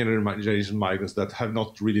second generation migrants that have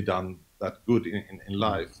not really done that good in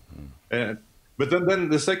life. But then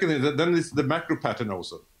the second, then is the macro pattern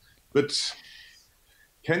also. But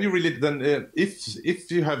can you really then,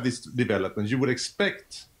 if you have this development, you would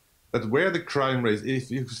expect that where the crime rates, if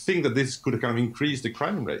you think that this could kind of increase the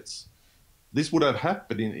crime rates, this would have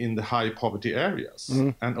happened in the high poverty areas.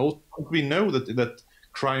 And also we know that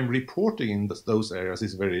crime reporting in those areas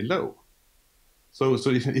is very low. So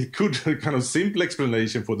it could kind of simple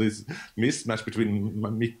explanation for this mismatch between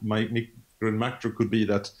micro and macro could be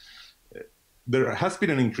that there has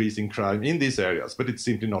been an increase in crime in these areas, but it's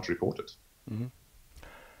simply not reported.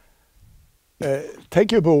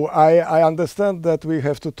 Thank you, Bo. I understand that we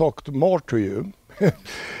have to talk more to you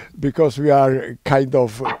because we are kind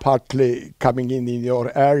of partly coming in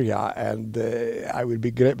your area, and I will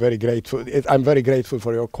be very grateful. I'm very grateful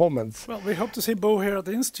for your comments. Well, we hope to see Bo here at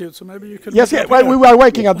the Institute, so maybe you could... Yes, well, we are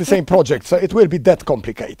working on the same project, so it will be that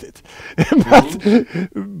complicated.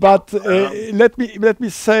 but let me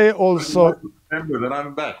say also... Remember that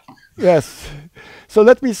I'm back. Yes. So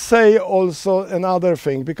let me say also another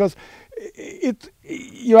thing, because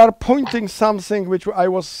you are pointing something which I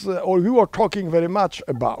was, or we were talking very much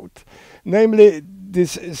about, namely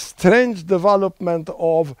this strange development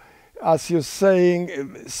of, as you're saying,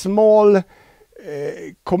 small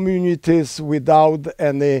communities without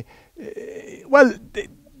any,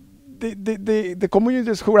 the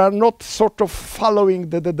communities who are not sort of following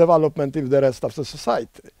the development of the rest of the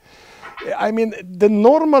society. I mean, the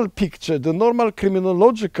normal picture, the normal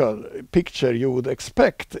criminological picture you would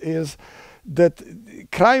expect is that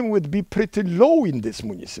crime would be pretty low in these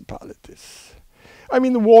municipalities. I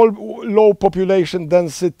mean, low population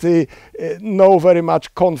density, no very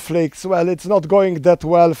much conflicts. Well, it's not going that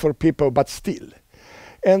well for people, but still.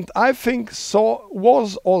 And I think so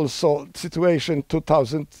was also situation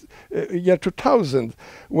year 2000,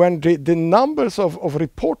 when the numbers of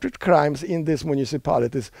reported crimes in these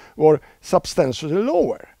municipalities were substantially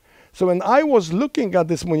lower. So when I was looking at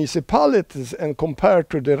these municipalities and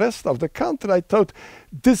compared to the rest of the country, I thought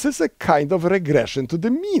this is a kind of regression to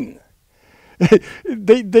the mean.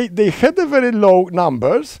 they had a very low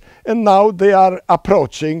numbers, and now they are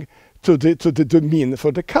approaching to the mean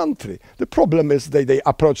for the country. The problem is they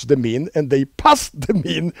approach the mean and they pass the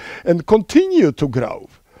mean and continue to grow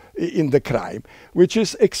in the crime, which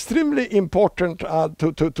is extremely important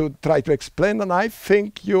to try to explain. And I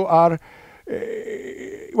think you are,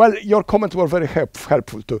 your comments were very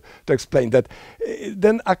helpful to explain that.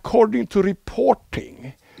 Then according to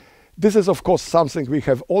reporting, this is of course something we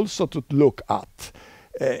have also to look at.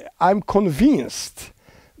 I'm convinced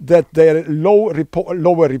that there are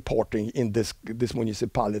lower reporting in these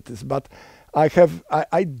municipalities, but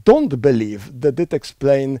I don't believe that it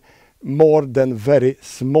explains more than very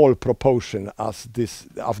small proportion as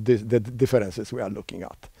the differences we are looking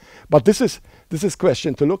at. But this is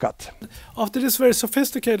question to look at. After this very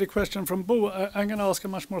sophisticated question from Bo, I'm going to ask a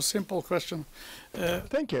much more simple question.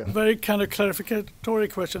 Thank you. Very kind of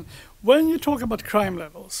clarificatory question. When you talk about crime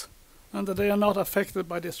levels, and that they are not affected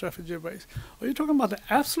by this refugee waves, are you talking about the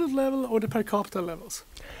absolute level or the per capita levels?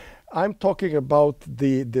 I'm talking about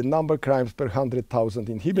the number of crimes per 100,000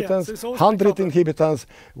 inhabitants, Yes, 100 inhabitants,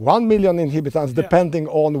 1 million inhabitants, depending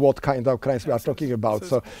on what kind of crimes we are talking about.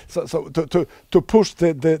 So to push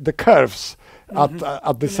the curves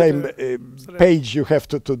at the same page, you have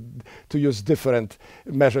to use different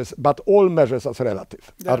measures, but all measures are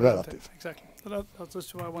relative. Exactly. So that's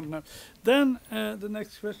just what I want to know. Then the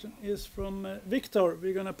next question is from Victor.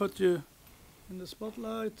 We're going to put you in the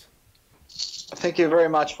spotlight. Thank you very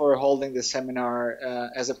much for holding this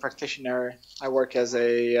seminar. As a practitioner, I work as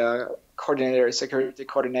a security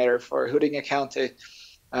coordinator for Huddinge County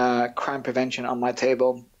crime prevention on my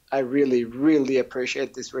table. I really, really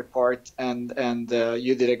appreciate this report, and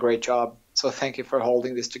you did a great job. So thank you for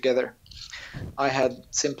holding this together. I had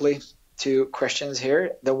simply 2 questions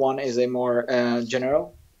here. The one is a more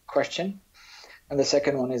general question, and the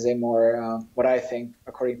second one is a more, what I think,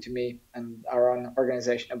 according to me and our own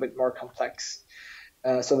organization, a bit more complex.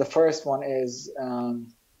 So the first one is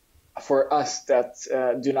for us that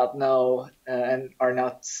do not know and are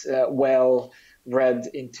not well read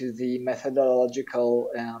into the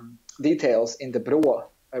methodological details in the BRÅ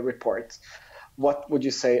report. What would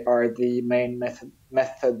you say are the main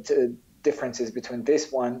method differences between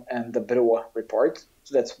this one and the BRÅ report?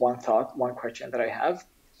 So that's one question that I have.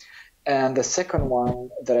 And the second one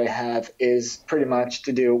that I have is pretty much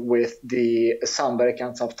to do with the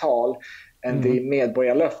samverkansavtal and the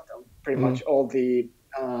medborgarlöften, pretty much all the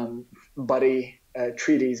buddy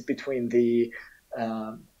treaties between the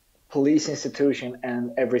police institution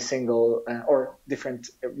and every single or different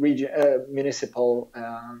municipal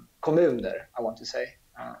kommuner, I want to say,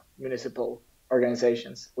 municipal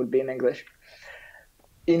organizations would be in English.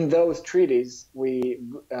 In those treaties, we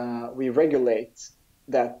regulate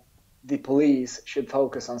that the police should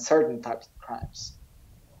focus on certain types of crimes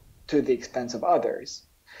to the expense of others.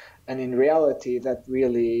 And in reality, that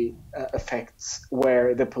really affects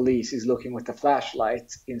where the police is looking with the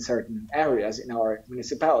flashlight in certain areas in our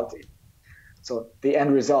municipality. So the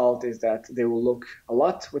end result is that they will look a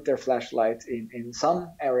lot with their flashlight in some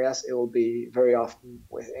areas. It will be very often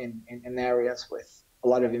in areas with a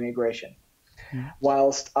lot of immigration.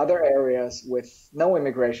 whilst other areas with no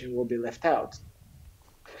immigration will be left out.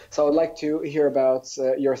 So I'd like to hear about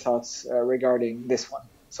your thoughts regarding this one.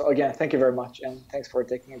 So again, thank you very much, and thanks for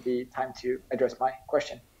taking the time to address my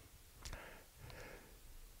question.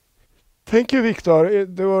 Thank you, Victor.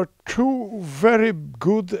 There were two very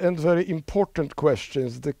good and very important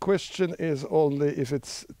questions. The question is only if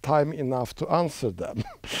it's time enough to answer them.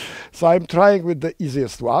 So I'm trying with the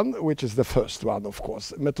easiest one, which is the first one, of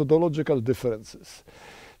course, methodological differences.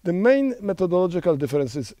 The main methodological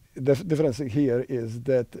difference here is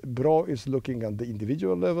that BRÅ is looking at the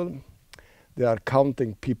individual level. They are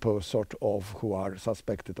counting people sort of who are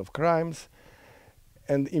suspected of crimes.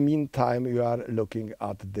 And in the meantime, we are looking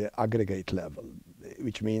at the aggregate level,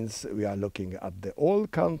 which means we are looking at the whole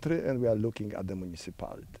country and we are looking at the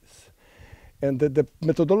municipalities. And the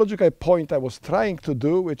methodological point I was trying to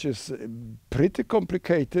do, which is pretty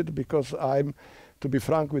complicated because to be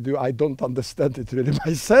frank with you, I don't understand it really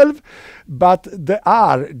myself, but there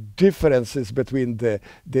are differences between the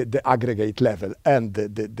aggregate level and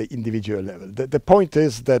the individual level. The point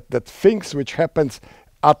is that things which happens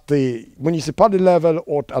at the municipality level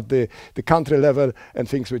or at the country level and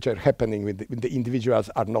things which are happening with the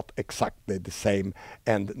individuals are not exactly the same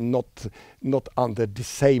and not under the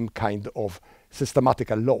same kind of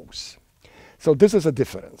systematical laws. So this is a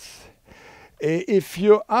difference. If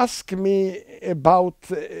you ask me about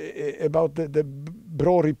the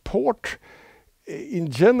BRÅ report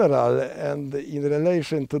in general and in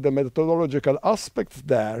relation to the methodological aspects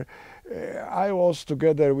there, I was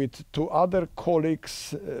together with two other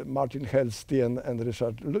colleagues, Martin Hellsten and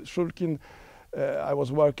Richard Schulkin. I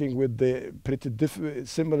was working with the pretty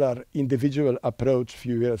similar individual approach a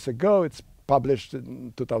few years ago. It's published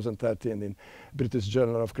in 2013 in British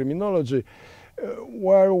Journal of Criminology,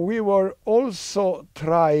 where we were also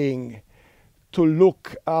trying to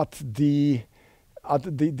look at the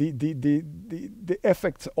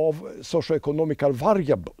effects of socio-economical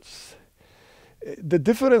variables. The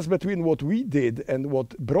difference between what we did and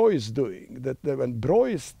what BRÅ is doing, that when BRÅ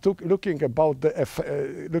is looking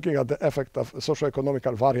at the effect of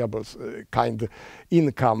socio-economical variables, kind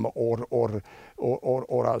income or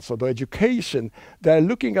also the education, they are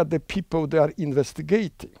looking at the people they are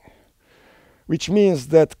investigating, which means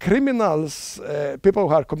that criminals, people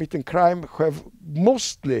who are committing crime, have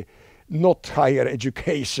mostly not higher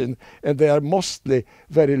education and they are mostly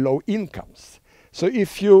very low incomes. So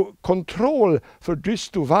if you control for these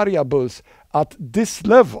two variables at this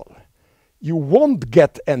level, you won't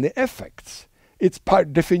get any effects. It's by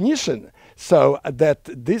definition so that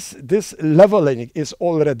this leveling is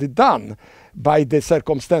already done by the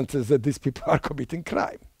circumstances that these people are committing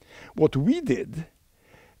crime. What we did,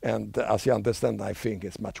 and as you understand, I think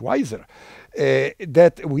it's much wiser,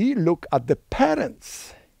 that we look at the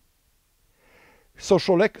parents'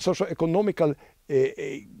 socio-economical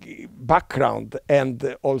background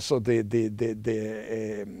and also the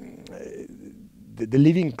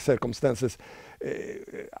living circumstances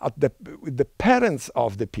with the parents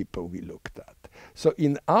of the people we looked at. So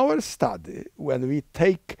in our study, when we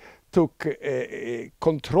took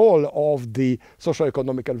control of the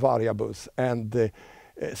socio-economical variables and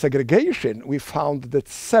segregation, we found that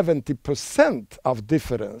 70% of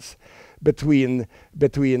difference between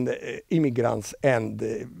immigrants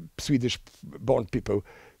and Swedish-born people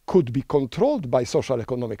could be controlled by social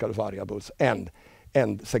economical variables and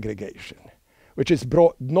segregation, which is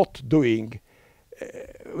not doing,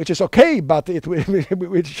 which is okay, but it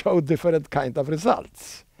will show different kind of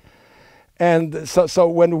results. And so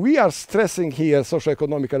when we are stressing here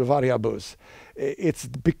socio-economical variables, it's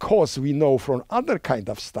because we know from other kind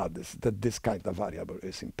of studies that this kind of variable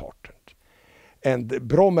is important. And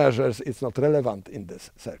BRÅ measures it's not relevant in these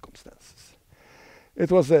circumstances.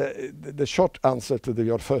 It was the short answer to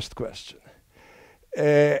your first question.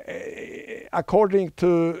 According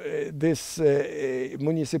to this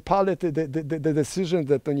municipality, the decision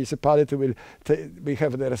that the municipality we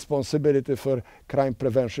have the responsibility for crime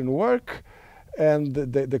prevention work and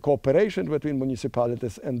the cooperation between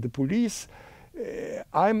municipalities and the police.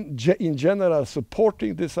 I'm in general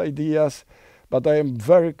supporting these ideas, but I am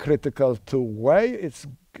very critical to way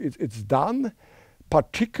it's done,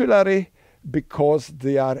 particularly because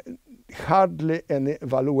there are hardly any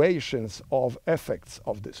evaluations of effects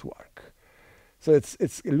of this work. So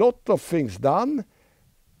it's a lot of things done.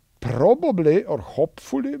 Probably or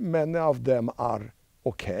hopefully many of them are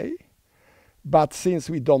okay, but since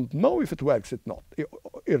we don't know if it works or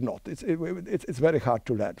not, it's very hard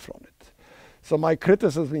to learn from it. So my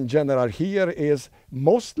criticism in general here is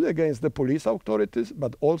mostly against the police authorities,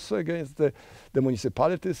 but also against the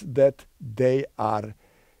municipalities, that they are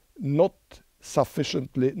not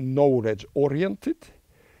sufficiently knowledge-oriented,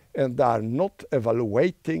 and they are not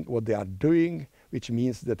evaluating what they are doing, which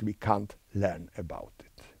means that we can't learn about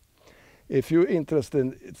it. If you're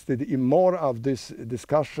interested in more of this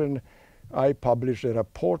discussion, I published a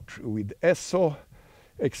report with ESO,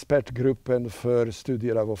 Expertgruppen för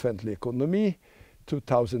studier av offentlig ekonomi,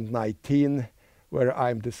 2019, where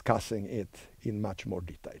I'm discussing it in much more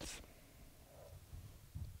details.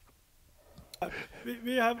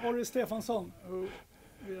 We have Ori Stefansson, who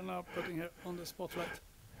we are now putting here on the spotlight.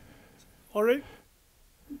 Ori?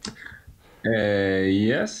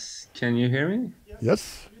 Yes, can you hear me?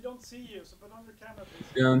 Yes. We don't see you, so put on your camera,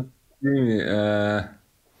 please. You don't see me?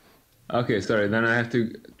 Okay, sorry, then I have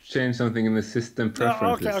to change something in the system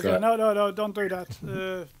preferences. Okay, no, don't do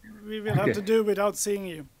that. We will have to do without seeing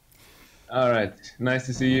you. All right, nice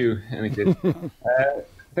to see you, in any case.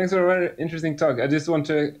 Thanks for a very interesting talk. I just want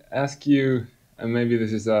to ask you, and maybe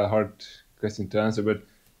this is a hard question to answer, but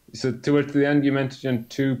so towards the end you mentioned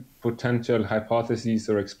two potential hypotheses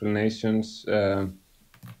or explanations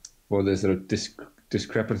for the sort of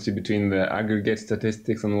discrepancy between the aggregate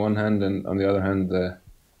statistics on the one hand and on the other hand the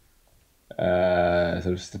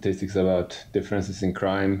sort of statistics about differences in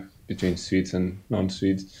crime between Swedes and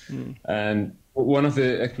non-Swedes. And one of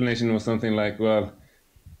the explanations was something like, well,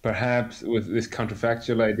 perhaps with this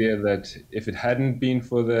counterfactual idea that if it hadn't been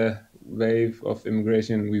for the wave of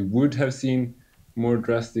immigration, we would have seen more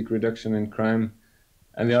drastic reduction in crime.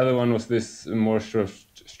 And the other one was this more sort of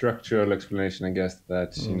structural explanation, I guess,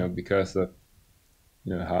 that, you know, because of,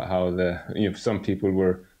 you know, how the, you know, some people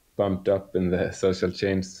were bumped up in the social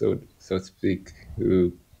chain, so to speak,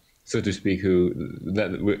 who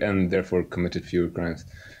and therefore committed fewer crimes.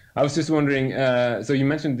 I was just wondering, so you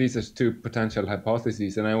mentioned these as two potential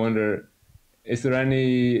hypotheses, and I wonder, is there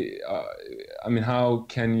any, I mean, how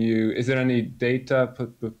can you, is there any data,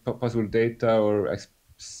 possible data or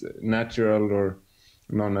natural or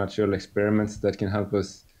non-natural experiments that can help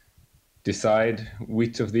us decide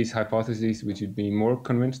which of these hypotheses we should be more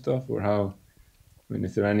convinced of, or how, I mean,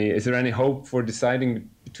 is there any hope for deciding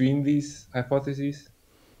between these hypotheses?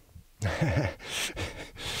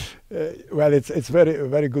 Well, it's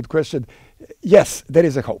very good question. Yes, there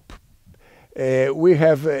is a hope. We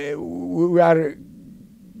are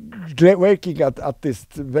working at this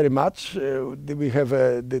very much. We have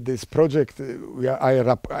this project.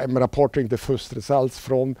 I'm reporting the first results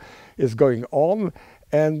from is going on,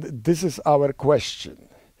 and this is our question.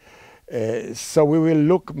 So we will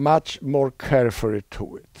look much more carefully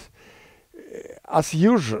to it. As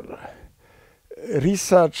usual,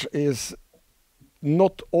 research is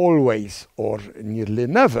not always, or nearly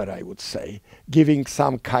never, I would say, giving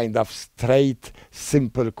some kind of straight,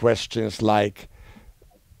 simple questions like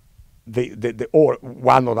the or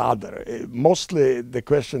one or other. Mostly the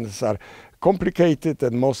questions are complicated,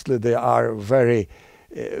 and mostly they are very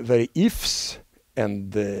ifs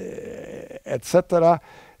and etc.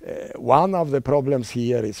 One of the problems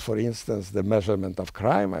here is, for instance, the measurement of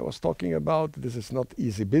crime I was talking about. This is not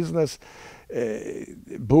easy business.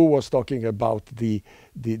 Bo was talking about the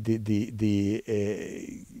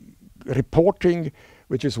reporting,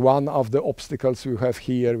 which is one of the obstacles we have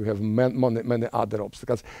here. We have many other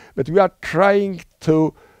obstacles, but we are trying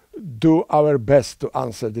to do our best to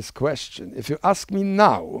answer this question. If you ask me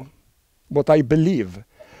now what I believe,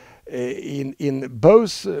 in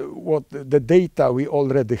both what the data we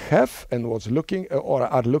already have and was looking or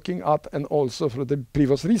are looking at, and also for the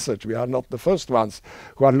previous research, we are not the first ones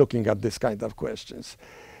who are looking at this kind of questions.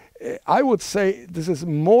 I would say this is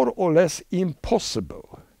more or less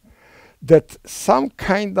impossible that some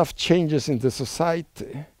kind of changes in the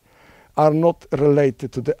society are not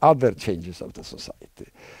related to the other changes of the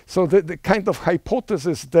society. So the kind of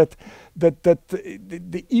hypothesis that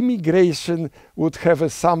the immigration would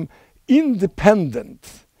have some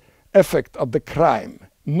independent effect of the crime,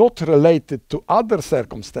 not related to other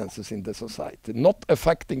circumstances in the society, not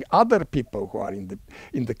affecting other people who are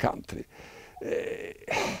in the country.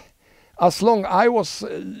 As long I was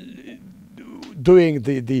doing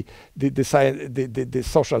the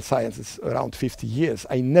social sciences around 50 years,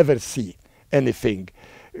 I never see anything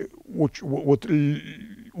which would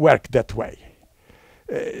work that way.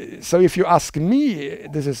 So if you ask me,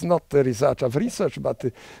 this is not the result of research, but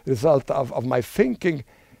the result of my thinking.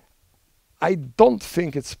 I don't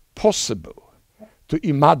think it's possible to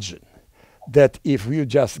imagine that if we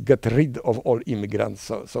just get rid of all immigrants,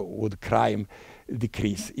 so would crime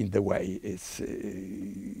decrease in the way it's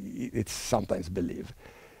sometimes believed.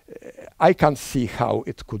 I can't see how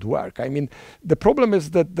it could work. I mean, the problem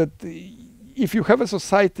is that if you have a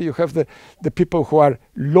society, you have the people who are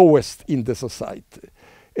lowest in the society.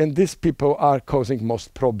 and these people are causing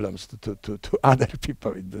most problems to other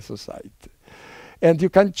people in the society. And you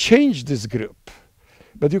can change this group,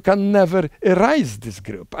 but you can never erase this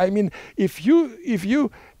group. I mean, if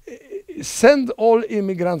you send all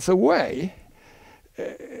immigrants away,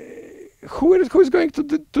 who is going to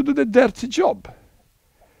do the dirty job?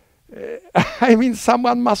 I mean,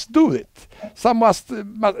 someone must do it.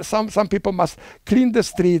 Some people must clean the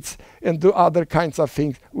streets and do other kinds of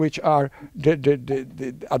things which are at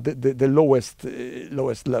the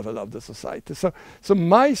lowest level of the society. So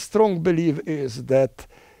my strong belief is that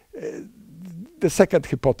the second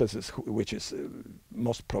hypothesis, which is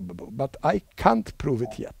most probable, but I can't prove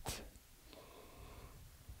it yet.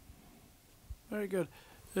 Very good.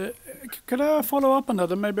 Could I follow up on that?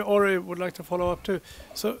 And maybe Ori would like to follow up too.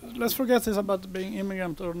 So let's forget this about being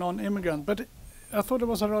immigrant or non-immigrant. But I thought it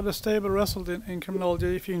was a rather stable result in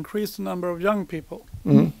criminology. If you increase the number of young people,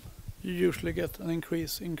 you usually get an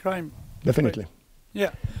increase in crime. Definitely. Rate.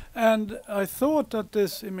 Yeah. And I thought that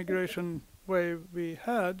this immigration wave we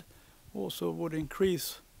had also would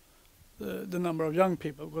increase the number of young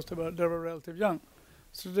people because they were relatively young.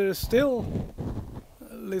 So there is still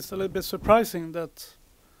at least a little bit surprising that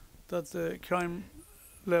the crime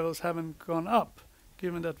levels haven't gone up,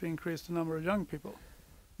 given that we increased the number of young people.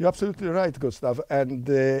 You're absolutely right, Gustav. And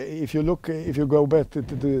if you go back to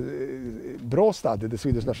the BRÅ study, the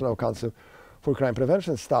Swedish National Council for Crime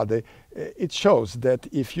Prevention study, it shows that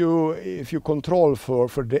if you control for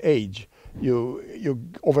the age, your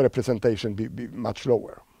overrepresentation be much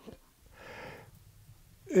lower.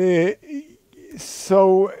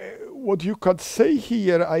 So what you could say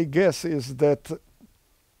here, I guess, is that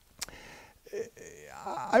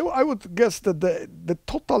I would guess that the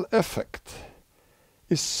total effect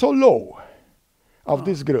is so low of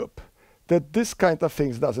this group that this kind of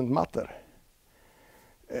things doesn't matter.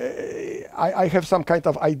 I have some kind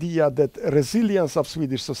of idea that resilience of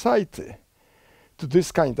Swedish society to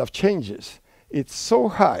this kind of changes, it's so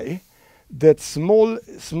high that small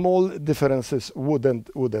differences wouldn't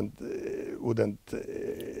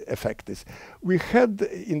affect this. We had,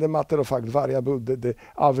 in the matter of fact, variable the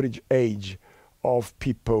average age of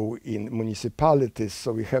people in municipalities,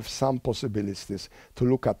 so we have some possibilities to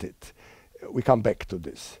look at it. We come back to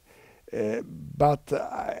this. But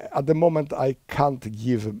at the moment I can't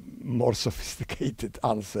give a more sophisticated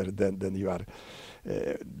answer than you are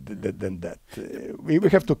than that. We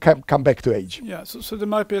have to come back to age. Yeah, so there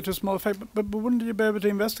might be a too small effect, but wouldn't you be able to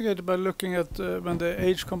investigate it by looking at when the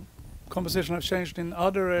age composition has changed in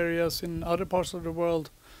other areas, in other parts of the world?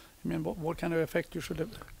 I mean, what kind of effect you should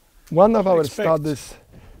have? One of our studies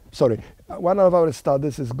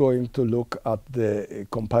is going to look at the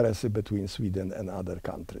comparison between Sweden and other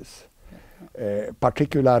countries.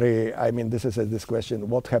 Particularly, I mean, this question: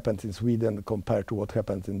 what happens in Sweden compared to what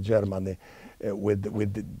happens in Germany, with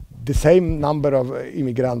the same number of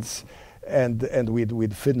immigrants, and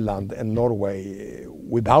with Finland and Norway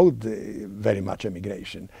without very much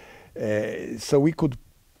immigration. So we could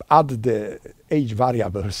add the age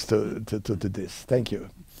variables to this. Thank you.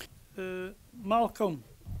 Malcolm,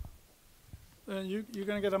 you're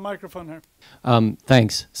going to get a microphone here.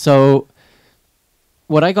 Thanks. So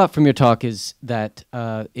what I got from your talk is that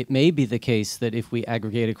it may be the case that if we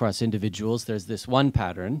aggregate across individuals, there's this one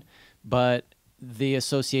pattern, but the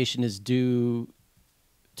association is due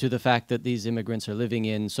to the fact that these immigrants are living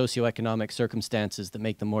in socio-economic circumstances that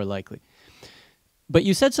make them more likely. But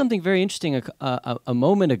you said something very interesting a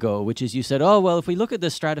moment ago, which is you said, oh, well, if we look at the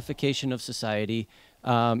stratification of society,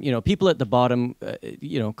 people at the bottom,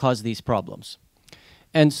 cause these problems.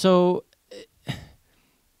 And so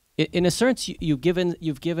in a sense, you've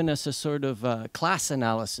given us a sort of class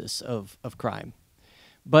analysis of crime.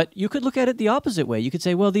 But you could look at it the opposite way. You could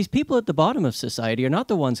say, well, these people at the bottom of society are not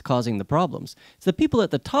the ones causing the problems. It's the people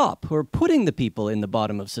at the top who are putting the people in the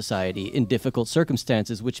bottom of society in difficult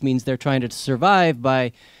circumstances, which means they're trying to survive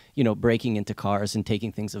by, breaking into cars and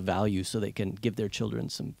taking things of value so they can give their children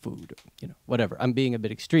some food, whatever. I'm being a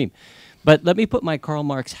bit extreme. But let me put my Karl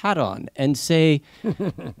Marx hat on and say,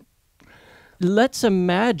 let's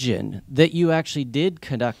imagine that you actually did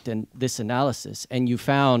conduct this analysis and you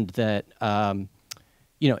found that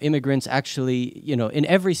immigrants actually, in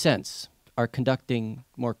every sense, are conducting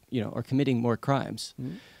more, are committing more crimes.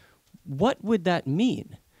 Mm-hmm. What would that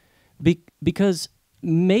mean? Because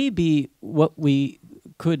maybe what we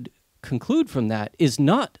could conclude from that is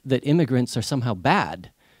not that immigrants are somehow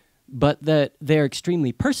bad, but that they're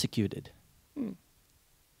extremely persecuted. Mm.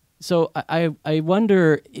 So I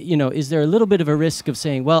wonder, is there a little bit of a risk of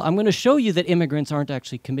saying, well, I'm going to show you that immigrants aren't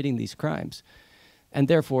actually committing these crimes, and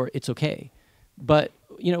therefore it's okay. But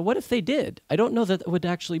you know, what if they did? I don't know that would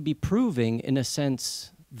actually be proving, in a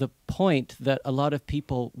sense, the point that a lot of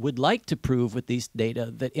people would like to prove with these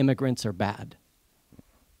data, that immigrants are bad.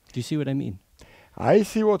 Do you see what I mean? I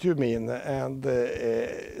see what you mean, and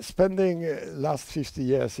spending last 50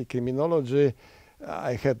 years in criminology,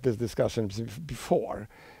 I had this discussion before.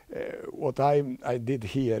 What I did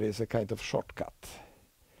here is a kind of shortcut.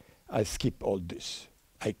 I skip all this.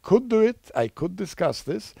 I could do it, I could discuss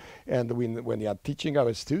this, and when we are teaching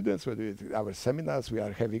our students, when we do our seminars, we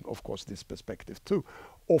are having, of course, this perspective too.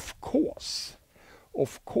 Of course,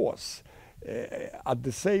 at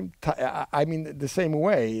the same time, I mean, the same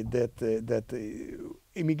way that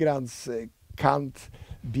immigrants can't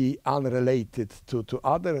be unrelated to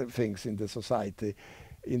other things in the society,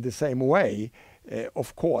 in the same way,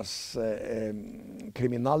 of course,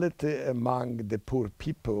 criminality among the poor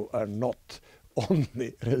people are not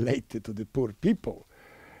only related to the poor people.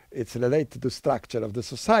 It's related to structure of the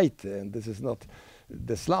society, and this is not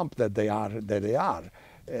the slump that they are.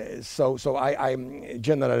 So I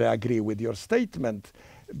generally agree with your statement,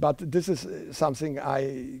 but this is something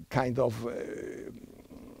I kind of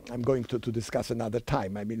I'm going to discuss another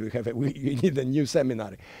time. I mean, we need a new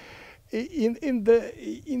seminar. In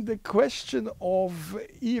the question of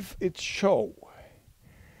if it shows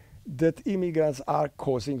that immigrants are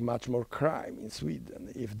causing much more crime in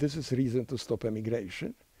Sweden, if this is reason to stop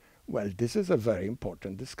immigration, well, this is a very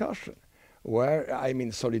important discussion. Where, I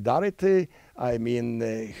mean, solidarity, I mean,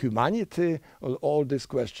 humanity, all these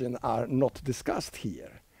questions are not discussed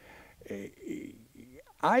here.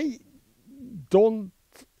 I don't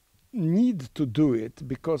need to do it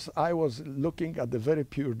because I was looking at the very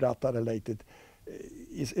pure data related,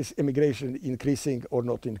 is immigration increasing or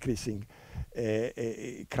not increasing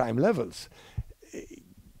crime levels.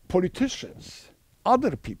 Politicians,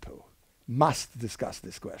 other people, must discuss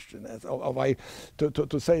this question.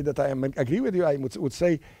 To say that I agree with you, I would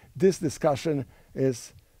say this discussion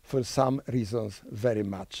is, for some reasons, very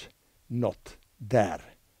much not there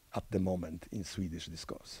at the moment in Swedish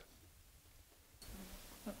discourse.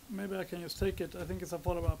 Maybe I can just take it. I think it's a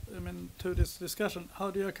follow-up. I mean, to this discussion.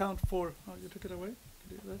 How do you account for? Oh, you took it away.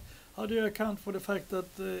 How do you account for the fact that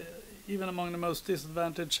even among the most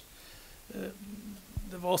disadvantaged,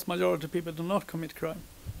 the vast majority of people do not commit crime?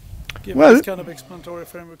 Given this kind of explanatory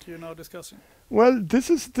framework you're now discussing. Well, this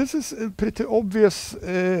is a pretty obvious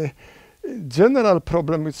general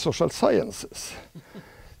problem with social sciences.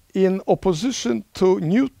 In opposition to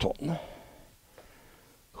Newton,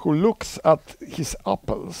 who looks at his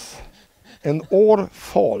apples and all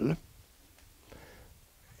fall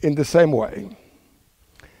in the same way,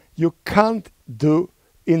 you can't do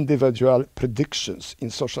individual predictions in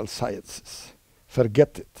social sciences.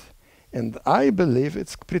 Forget it. And I believe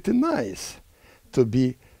it's pretty nice to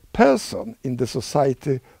be person in the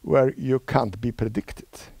society where you can't be predicted.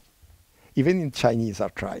 Even in Chinese are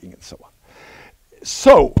trying and so on.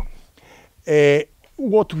 So,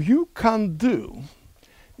 what you can do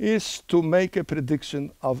is to make a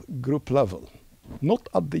prediction of group level, not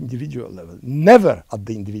at the individual level, never at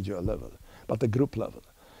the individual level, but the group level.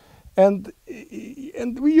 And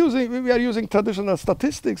we are using traditional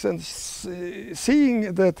statistics and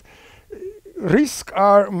seeing that risks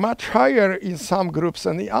are much higher in some groups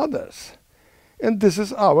than in others. And this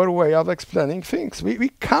is our way of explaining things. We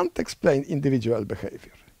can't explain individual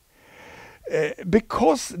behavior.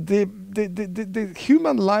 Because the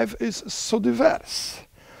human life is so diverse.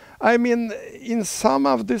 I mean, in some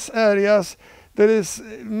of these areas, there is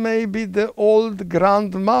maybe the old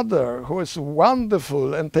grandmother who is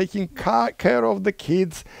wonderful and taking care of the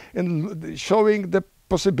kids and showing the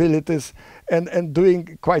possibilities and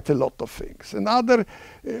doing quite a lot of things. And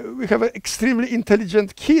we have an extremely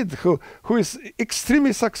intelligent kid who is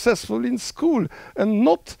extremely successful in school and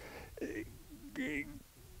not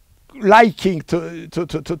liking to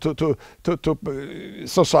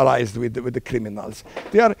socialize with the criminals.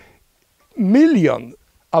 There are millions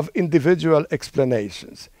of individual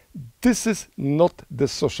explanations. This is not the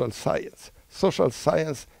social science. Social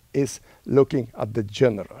science is looking at the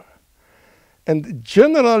general. And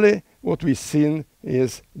generally, what we've seen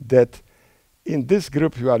is that in this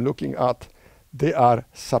group you are looking at, they are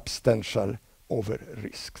substantial over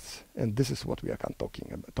risks. And this is what we can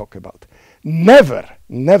talk about.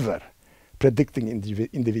 Never predicting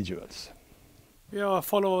individuals. Yeah,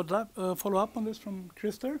 follow up on this from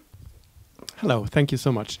Christer. Hello, thank you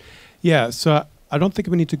so much. Yeah, so I don't think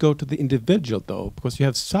we need to go to the individual though, because you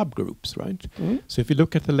have subgroups, right? Mm-hmm. So if you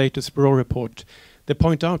look at the latest Bureau report, they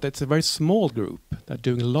point out that it's a very small group that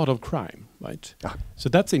doing a lot of crime, right? Ah. So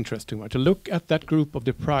that's interesting, right? To look at that group of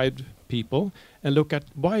deprived people and look at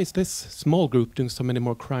why is this small group doing so many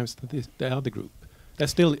more crimes than the other group? They're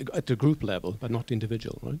still at the group level, but not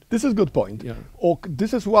individual, right? This is a good point. Yeah. Och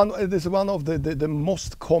this is one of the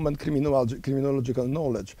most common criminological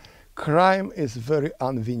knowledge. Crime is very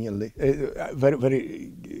unwillingly,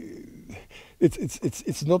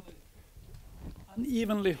 it's not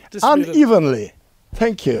Unevenly distributed. unevenly,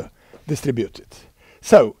 thank you, distributed.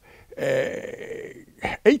 So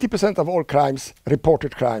 80% of all crimes,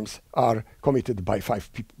 reported crimes, are committed by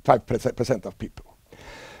 5% of people.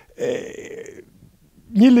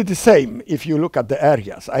 Nearly the same if you look at the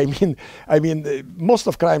areas. I mean, most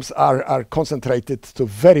of crimes are concentrated to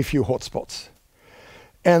very few hotspots.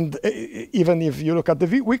 And even if you look at the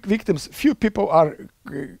victims, few people are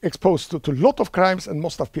exposed to a lot of crimes, and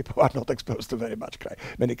most of people are not exposed to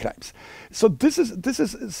many crimes. So this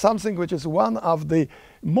is something which is one of the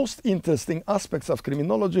most interesting aspects of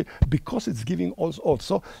criminology, because it's giving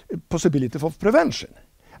also a possibility of prevention.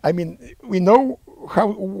 I mean, we know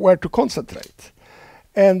where to concentrate.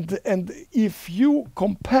 And if you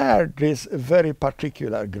compare these very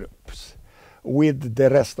particular groups with the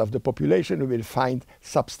rest of the population, you will find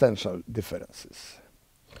substantial differences.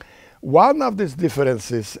 One of these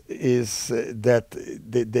differences is that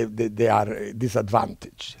they are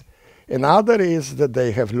disadvantaged. Another is that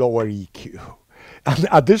they have lower EQ. An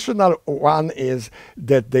additional one is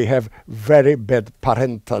that they have very bad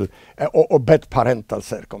parental or bad parental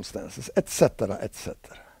circumstances, etc., etc.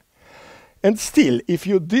 And still, if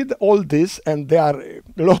you did all this, and there are a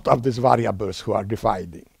lot of these variables who are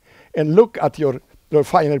dividing, and look at your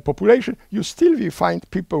final population, you still will find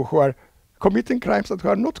people who are committing crimes and who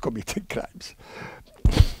are not committing crimes.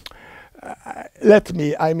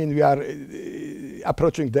 I mean, we are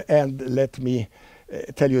approaching the end. Let me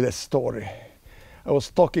tell you the story. I was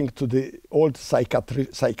talking to the old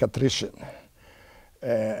psychiatrician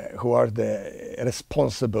who are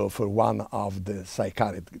responsible for one of the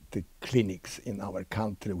psychiatric clinics in our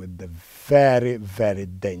country with the very, very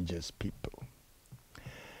dangerous people.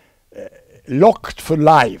 Locked for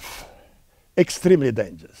life, extremely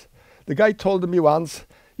dangerous. The guy told me once,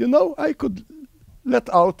 you know, I could let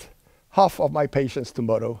out half of my patients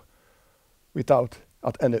tomorrow without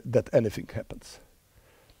that anything happens.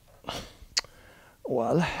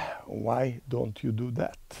 Well, why don't you do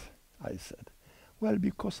that? I said. Well,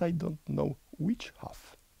 because I don't know which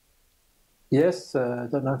half. Yes, I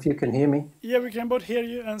don't know if you can hear me. Yeah, we can both hear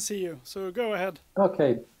you and see you. So go ahead.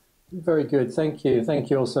 Okay, very good. Thank you. Thank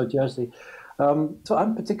you also, Jerzy. So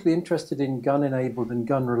I'm particularly interested in gun-enabled and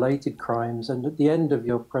gun-related crimes. And at the end of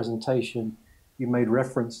your presentation, you made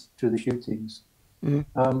reference to the shootings.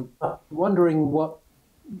 I'm wondering what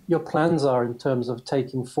your plans are in terms of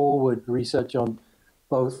taking forward research on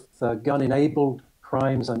both gun-enabled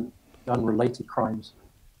crimes and gun-related crimes.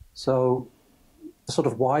 So the sort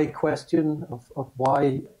of why question of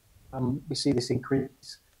why we see this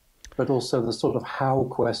increase, but also the sort of how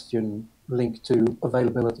question linked to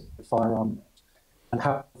availability of firearms, and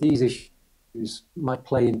how these issues might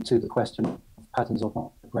play into the question of patterns of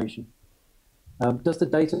migration. Does the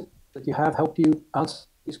data that you have help you answer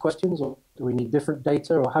these questions, or do we need different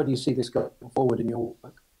data, or how do you see this going forward in your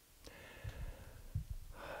work?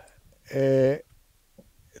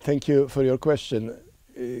 Thank you for your question.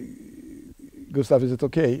 Gustav, is it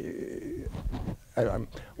okay? I'm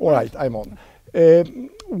all right, I'm on. The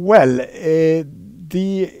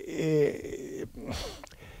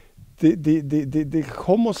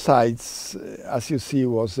homicides, as you see,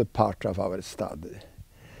 was a part of our study.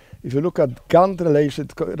 If you look at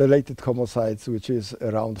gun-related homicides, which is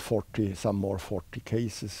around 40, some more 40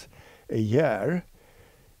 cases a year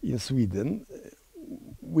in Sweden,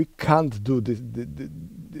 we can't do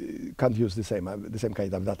can't use the same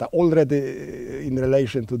kind of data. Already in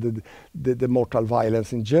relation to the mortal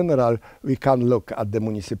violence in general, we can look at the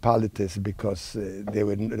municipalities, because there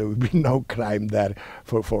will be no crime there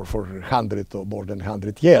for 100 or more than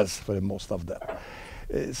 100 years for most of them.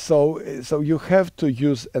 So you have to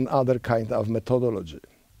use another kind of methodology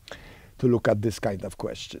to look at this kind of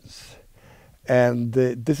questions. And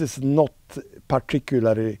this is not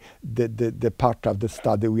particularly the part of the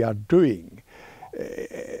study we are doing.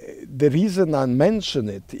 The reason I mention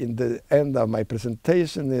it in the end of my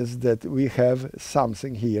presentation is that we have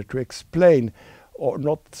something here to explain or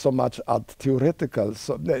not so much at theoretical,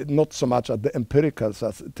 not so much at the empirical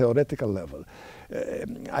as theoretical level.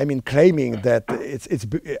 I mean, claiming that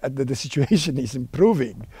the situation is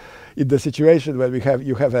improving in the situation where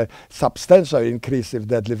you have a substantial increase of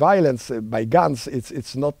deadly violence by guns.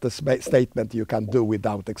 It's not the statement you can do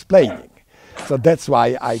without explaining. So that's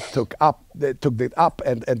why I took it up,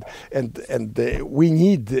 and we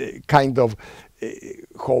need kind of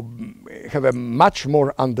have a much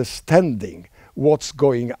more understanding what's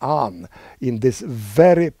going on in this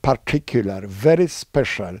very particular, very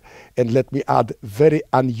special, and let me add, very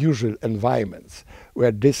unusual environments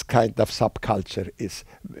where this kind of subculture is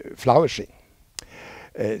flourishing.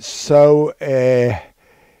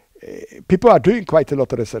 People are doing quite a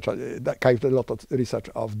lot of research,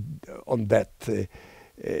 on that.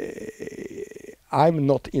 I'm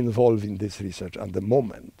not involved in this research at the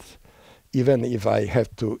moment, even if I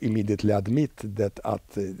have to immediately admit that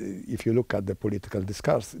if you look at the political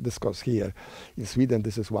discourse here in Sweden,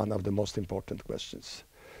 this is one of the most important questions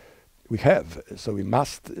we have. So we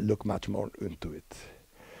must look much more into it.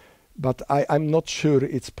 But I'm not sure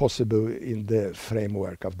it's possible in the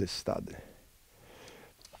framework of this study.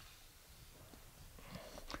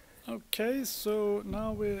 Okay, so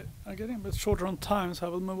now we are getting a bit shorter on time, so I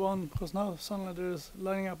will move on, because now suddenly there's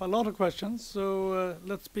lining up a lot of questions. So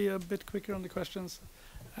let's be a bit quicker on the questions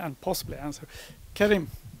and possibly answer. Karim.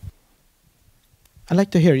 I'd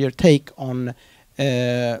like to hear your take on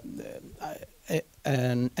a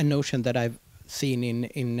notion that I've seen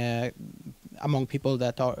in among people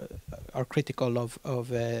that are critical of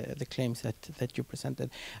the claims that you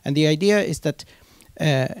presented. And the idea is that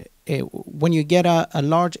when you get a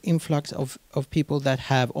large influx of people that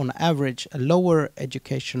have on average a lower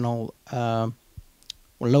education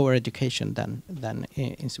than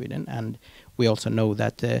in Sweden, and we also know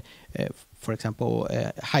that for example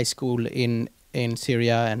high school in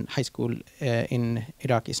Syria and high school in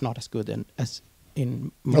Iraq is not as good as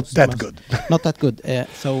in most, not that good.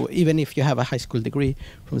 So even if you have a high school degree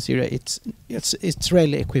from Syria, it's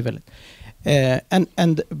rarely equivalent.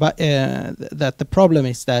 But that the problem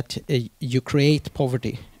is that you create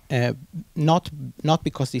poverty, not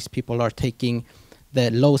because these people are taking the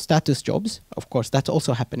low status jobs. Of course, that's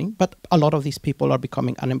also happening. But a lot of these people are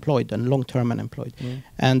becoming unemployed and long-term unemployed,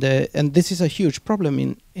 and this is a huge problem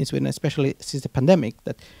in Sweden, especially since the pandemic.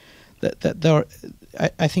 That there are,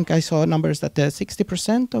 I think I saw numbers that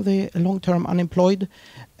 60% of the long-term unemployed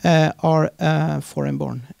are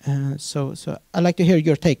foreign-born. So I'd like to hear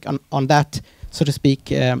your take on that, so to speak,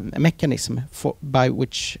 mechanism by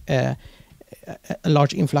which a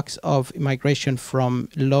large influx of immigration from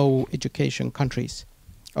low education countries,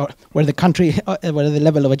 or where the country, where the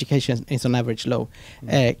level of education is on average low,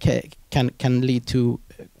 can lead to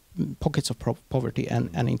pockets of poverty and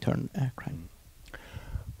in turn crime.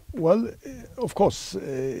 Well, of course,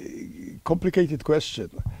 complicated question.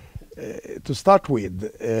 To start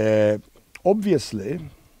with, obviously,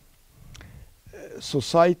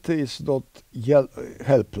 society is not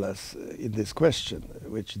helpless in this question,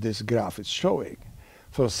 which this graph is showing.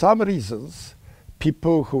 For some reasons,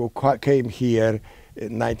 people who came here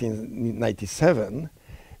in 1997,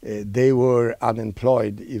 they were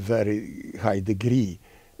unemployed in very high degree,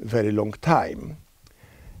 very long time.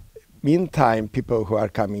 Meantime, people who are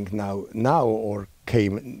coming now or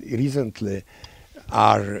came recently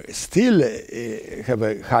are still have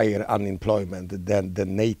a higher unemployment than the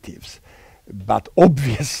natives, but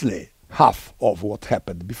obviously half of what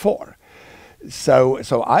happened before. So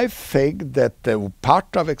I think that the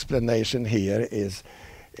part of explanation here is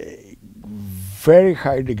a very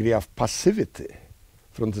high degree of passivity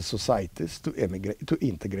from the societies to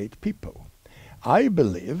integrate people. I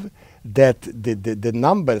believe that the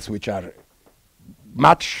numbers which are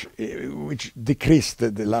which decreased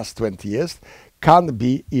the last 20 years can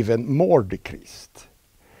be even more decreased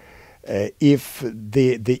if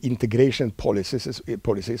the integration policy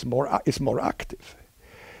is more active.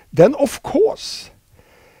 Then of course,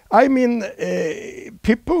 I mean,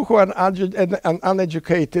 people who are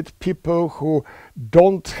uneducated, people who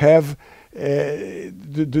don't have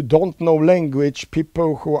don't know language,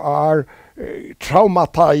 people who are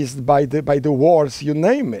traumatized by the wars, you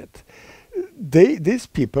name it, these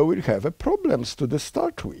people will have problems to the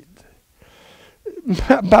start with.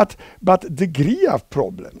 But degree of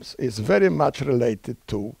problems is very much related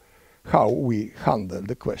to how we handle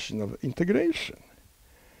the question of integration.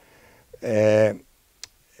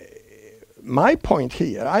 My point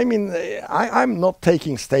here, I mean, I'm not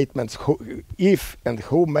taking statements if and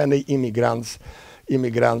how many immigrants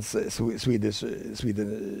immigrants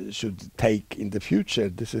Sweden should take in the future.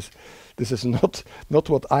 This is not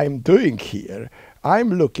what I'm doing here. I'm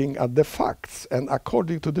looking at the facts, and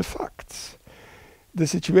according to the facts, the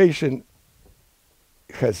situation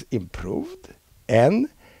has improved, and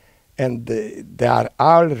there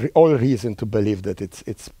are all reason to believe that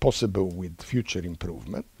it's possible with future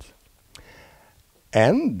improvement,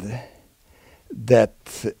 and that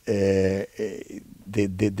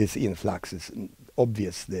this influx is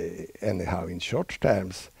obviously, anyhow in short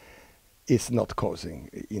terms, is not causing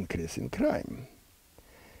increase in crime.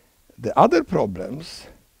 The other problems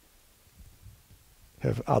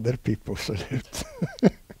have other people solved.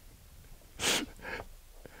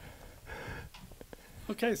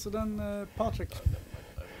 Okay, so then Patrick.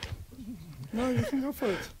 No, you can go for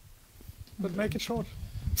it, but make it short.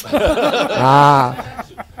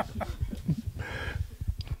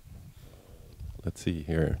 Let's see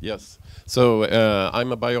here. Yes. So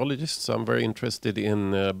I'm a biologist, so I'm very interested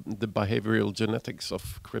in the behavioral genetics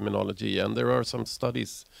of criminology. And there are some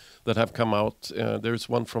studies that have come out. There's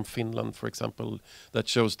one from Finland, for example, that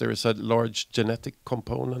shows there is a large genetic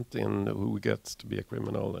component in who gets to be a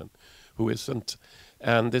criminal and who isn't.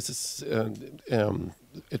 And this is,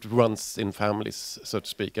 it runs in families, so to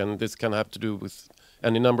speak. And this can have to do with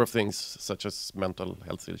any number of things, such as mental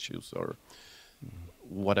health issues or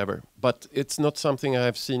whatever. But it's not something I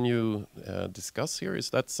have seen you discuss here. Is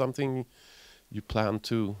that something you plan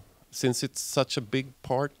to, since it's such a big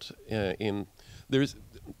part there's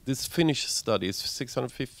this Finnish study is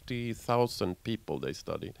 650,000 people they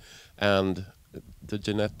studied, and the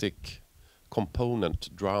genetic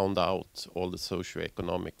component drowned out all the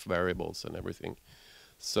socio-economic variables and everything.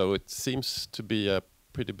 So it seems to be a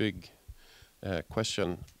pretty big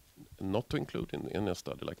question not to include in a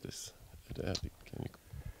study like this.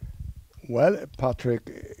 Well,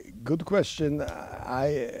 Patrick, good question.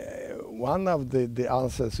 One of the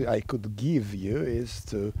answers I could give you is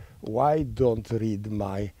to why don't read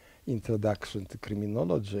my Introduction to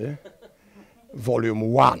Criminology, Volume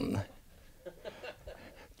 1,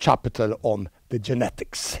 chapter on the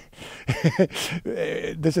genetics.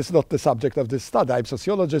 This is not the subject of this study. I'm a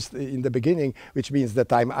sociologist in the beginning, which means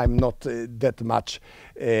that I'm not that much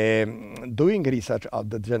doing research on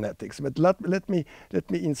the genetics. But let me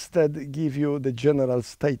instead give you the general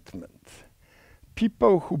statement.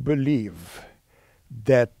 People who believe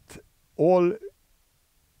that all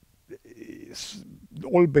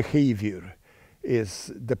behavior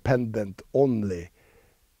is dependent only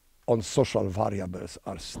on social variables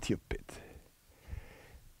are stupid.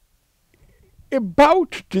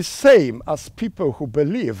 About the same as people who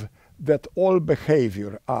believe that all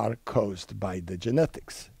behavior are caused by the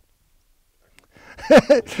genetics.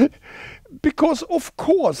 Because of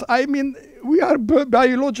course, I mean, we are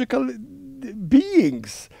biological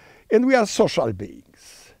beings and we are social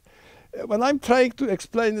beings. When I'm trying to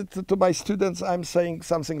explain it to my students, I'm saying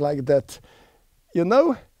something like that, you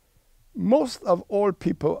know, most of all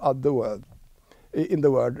people in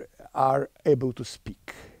the world are able to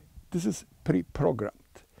speak. This is pre-programmed.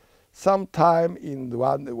 Sometime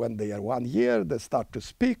when they are 1 year, they start to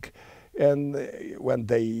speak, and when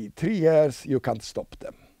they 3 years, you can't stop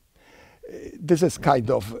them. This is kind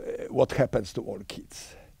of what happens to all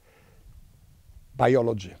kids.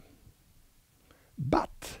 Biology.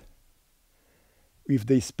 But if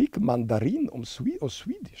they speak Mandarin or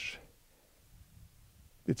Swedish,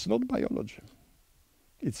 it's not biology.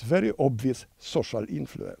 It's very obvious social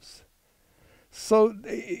influence. So,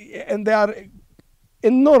 and there are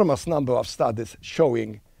enormous number of studies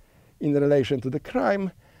showing in relation to the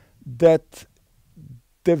crime that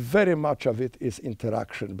the very much of it is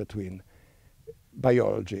interaction between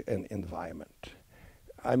biology and environment.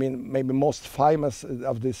 I mean, maybe most famous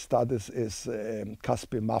of these studies is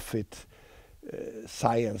Caspi-Maffitt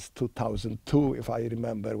Science 2002, if I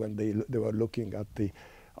remember, when they were looking at the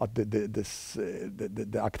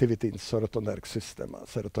activity in serotonergic system,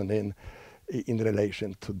 serotonin, in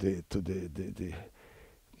relation to the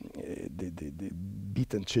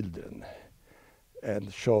beaten children,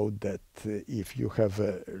 and showed that if you have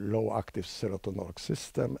a low active serotonergic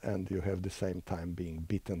system and you have the same time being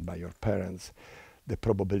beaten by your parents, the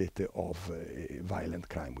probability of violent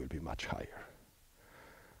crime will be much higher.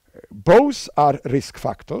 Both are risk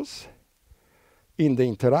factors. In the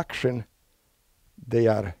interaction, they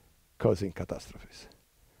are causing catastrophes.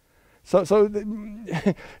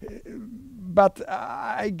 But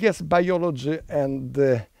I guess biology and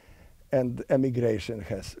emigration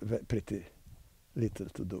has pretty little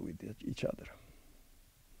to do with each other.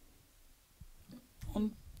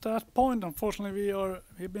 that point, unfortunately,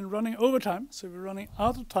 we've been running over time, so we're running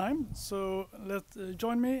out of time. So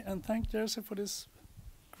join me and thank Jerzy for this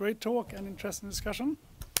great talk and interesting discussion.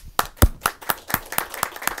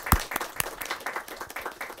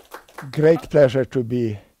 Great pleasure to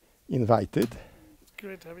be invited.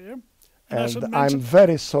 Great to have you. And I'm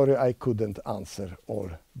very sorry I couldn't answer all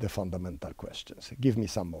the fundamental questions. Give me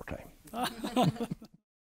some more time.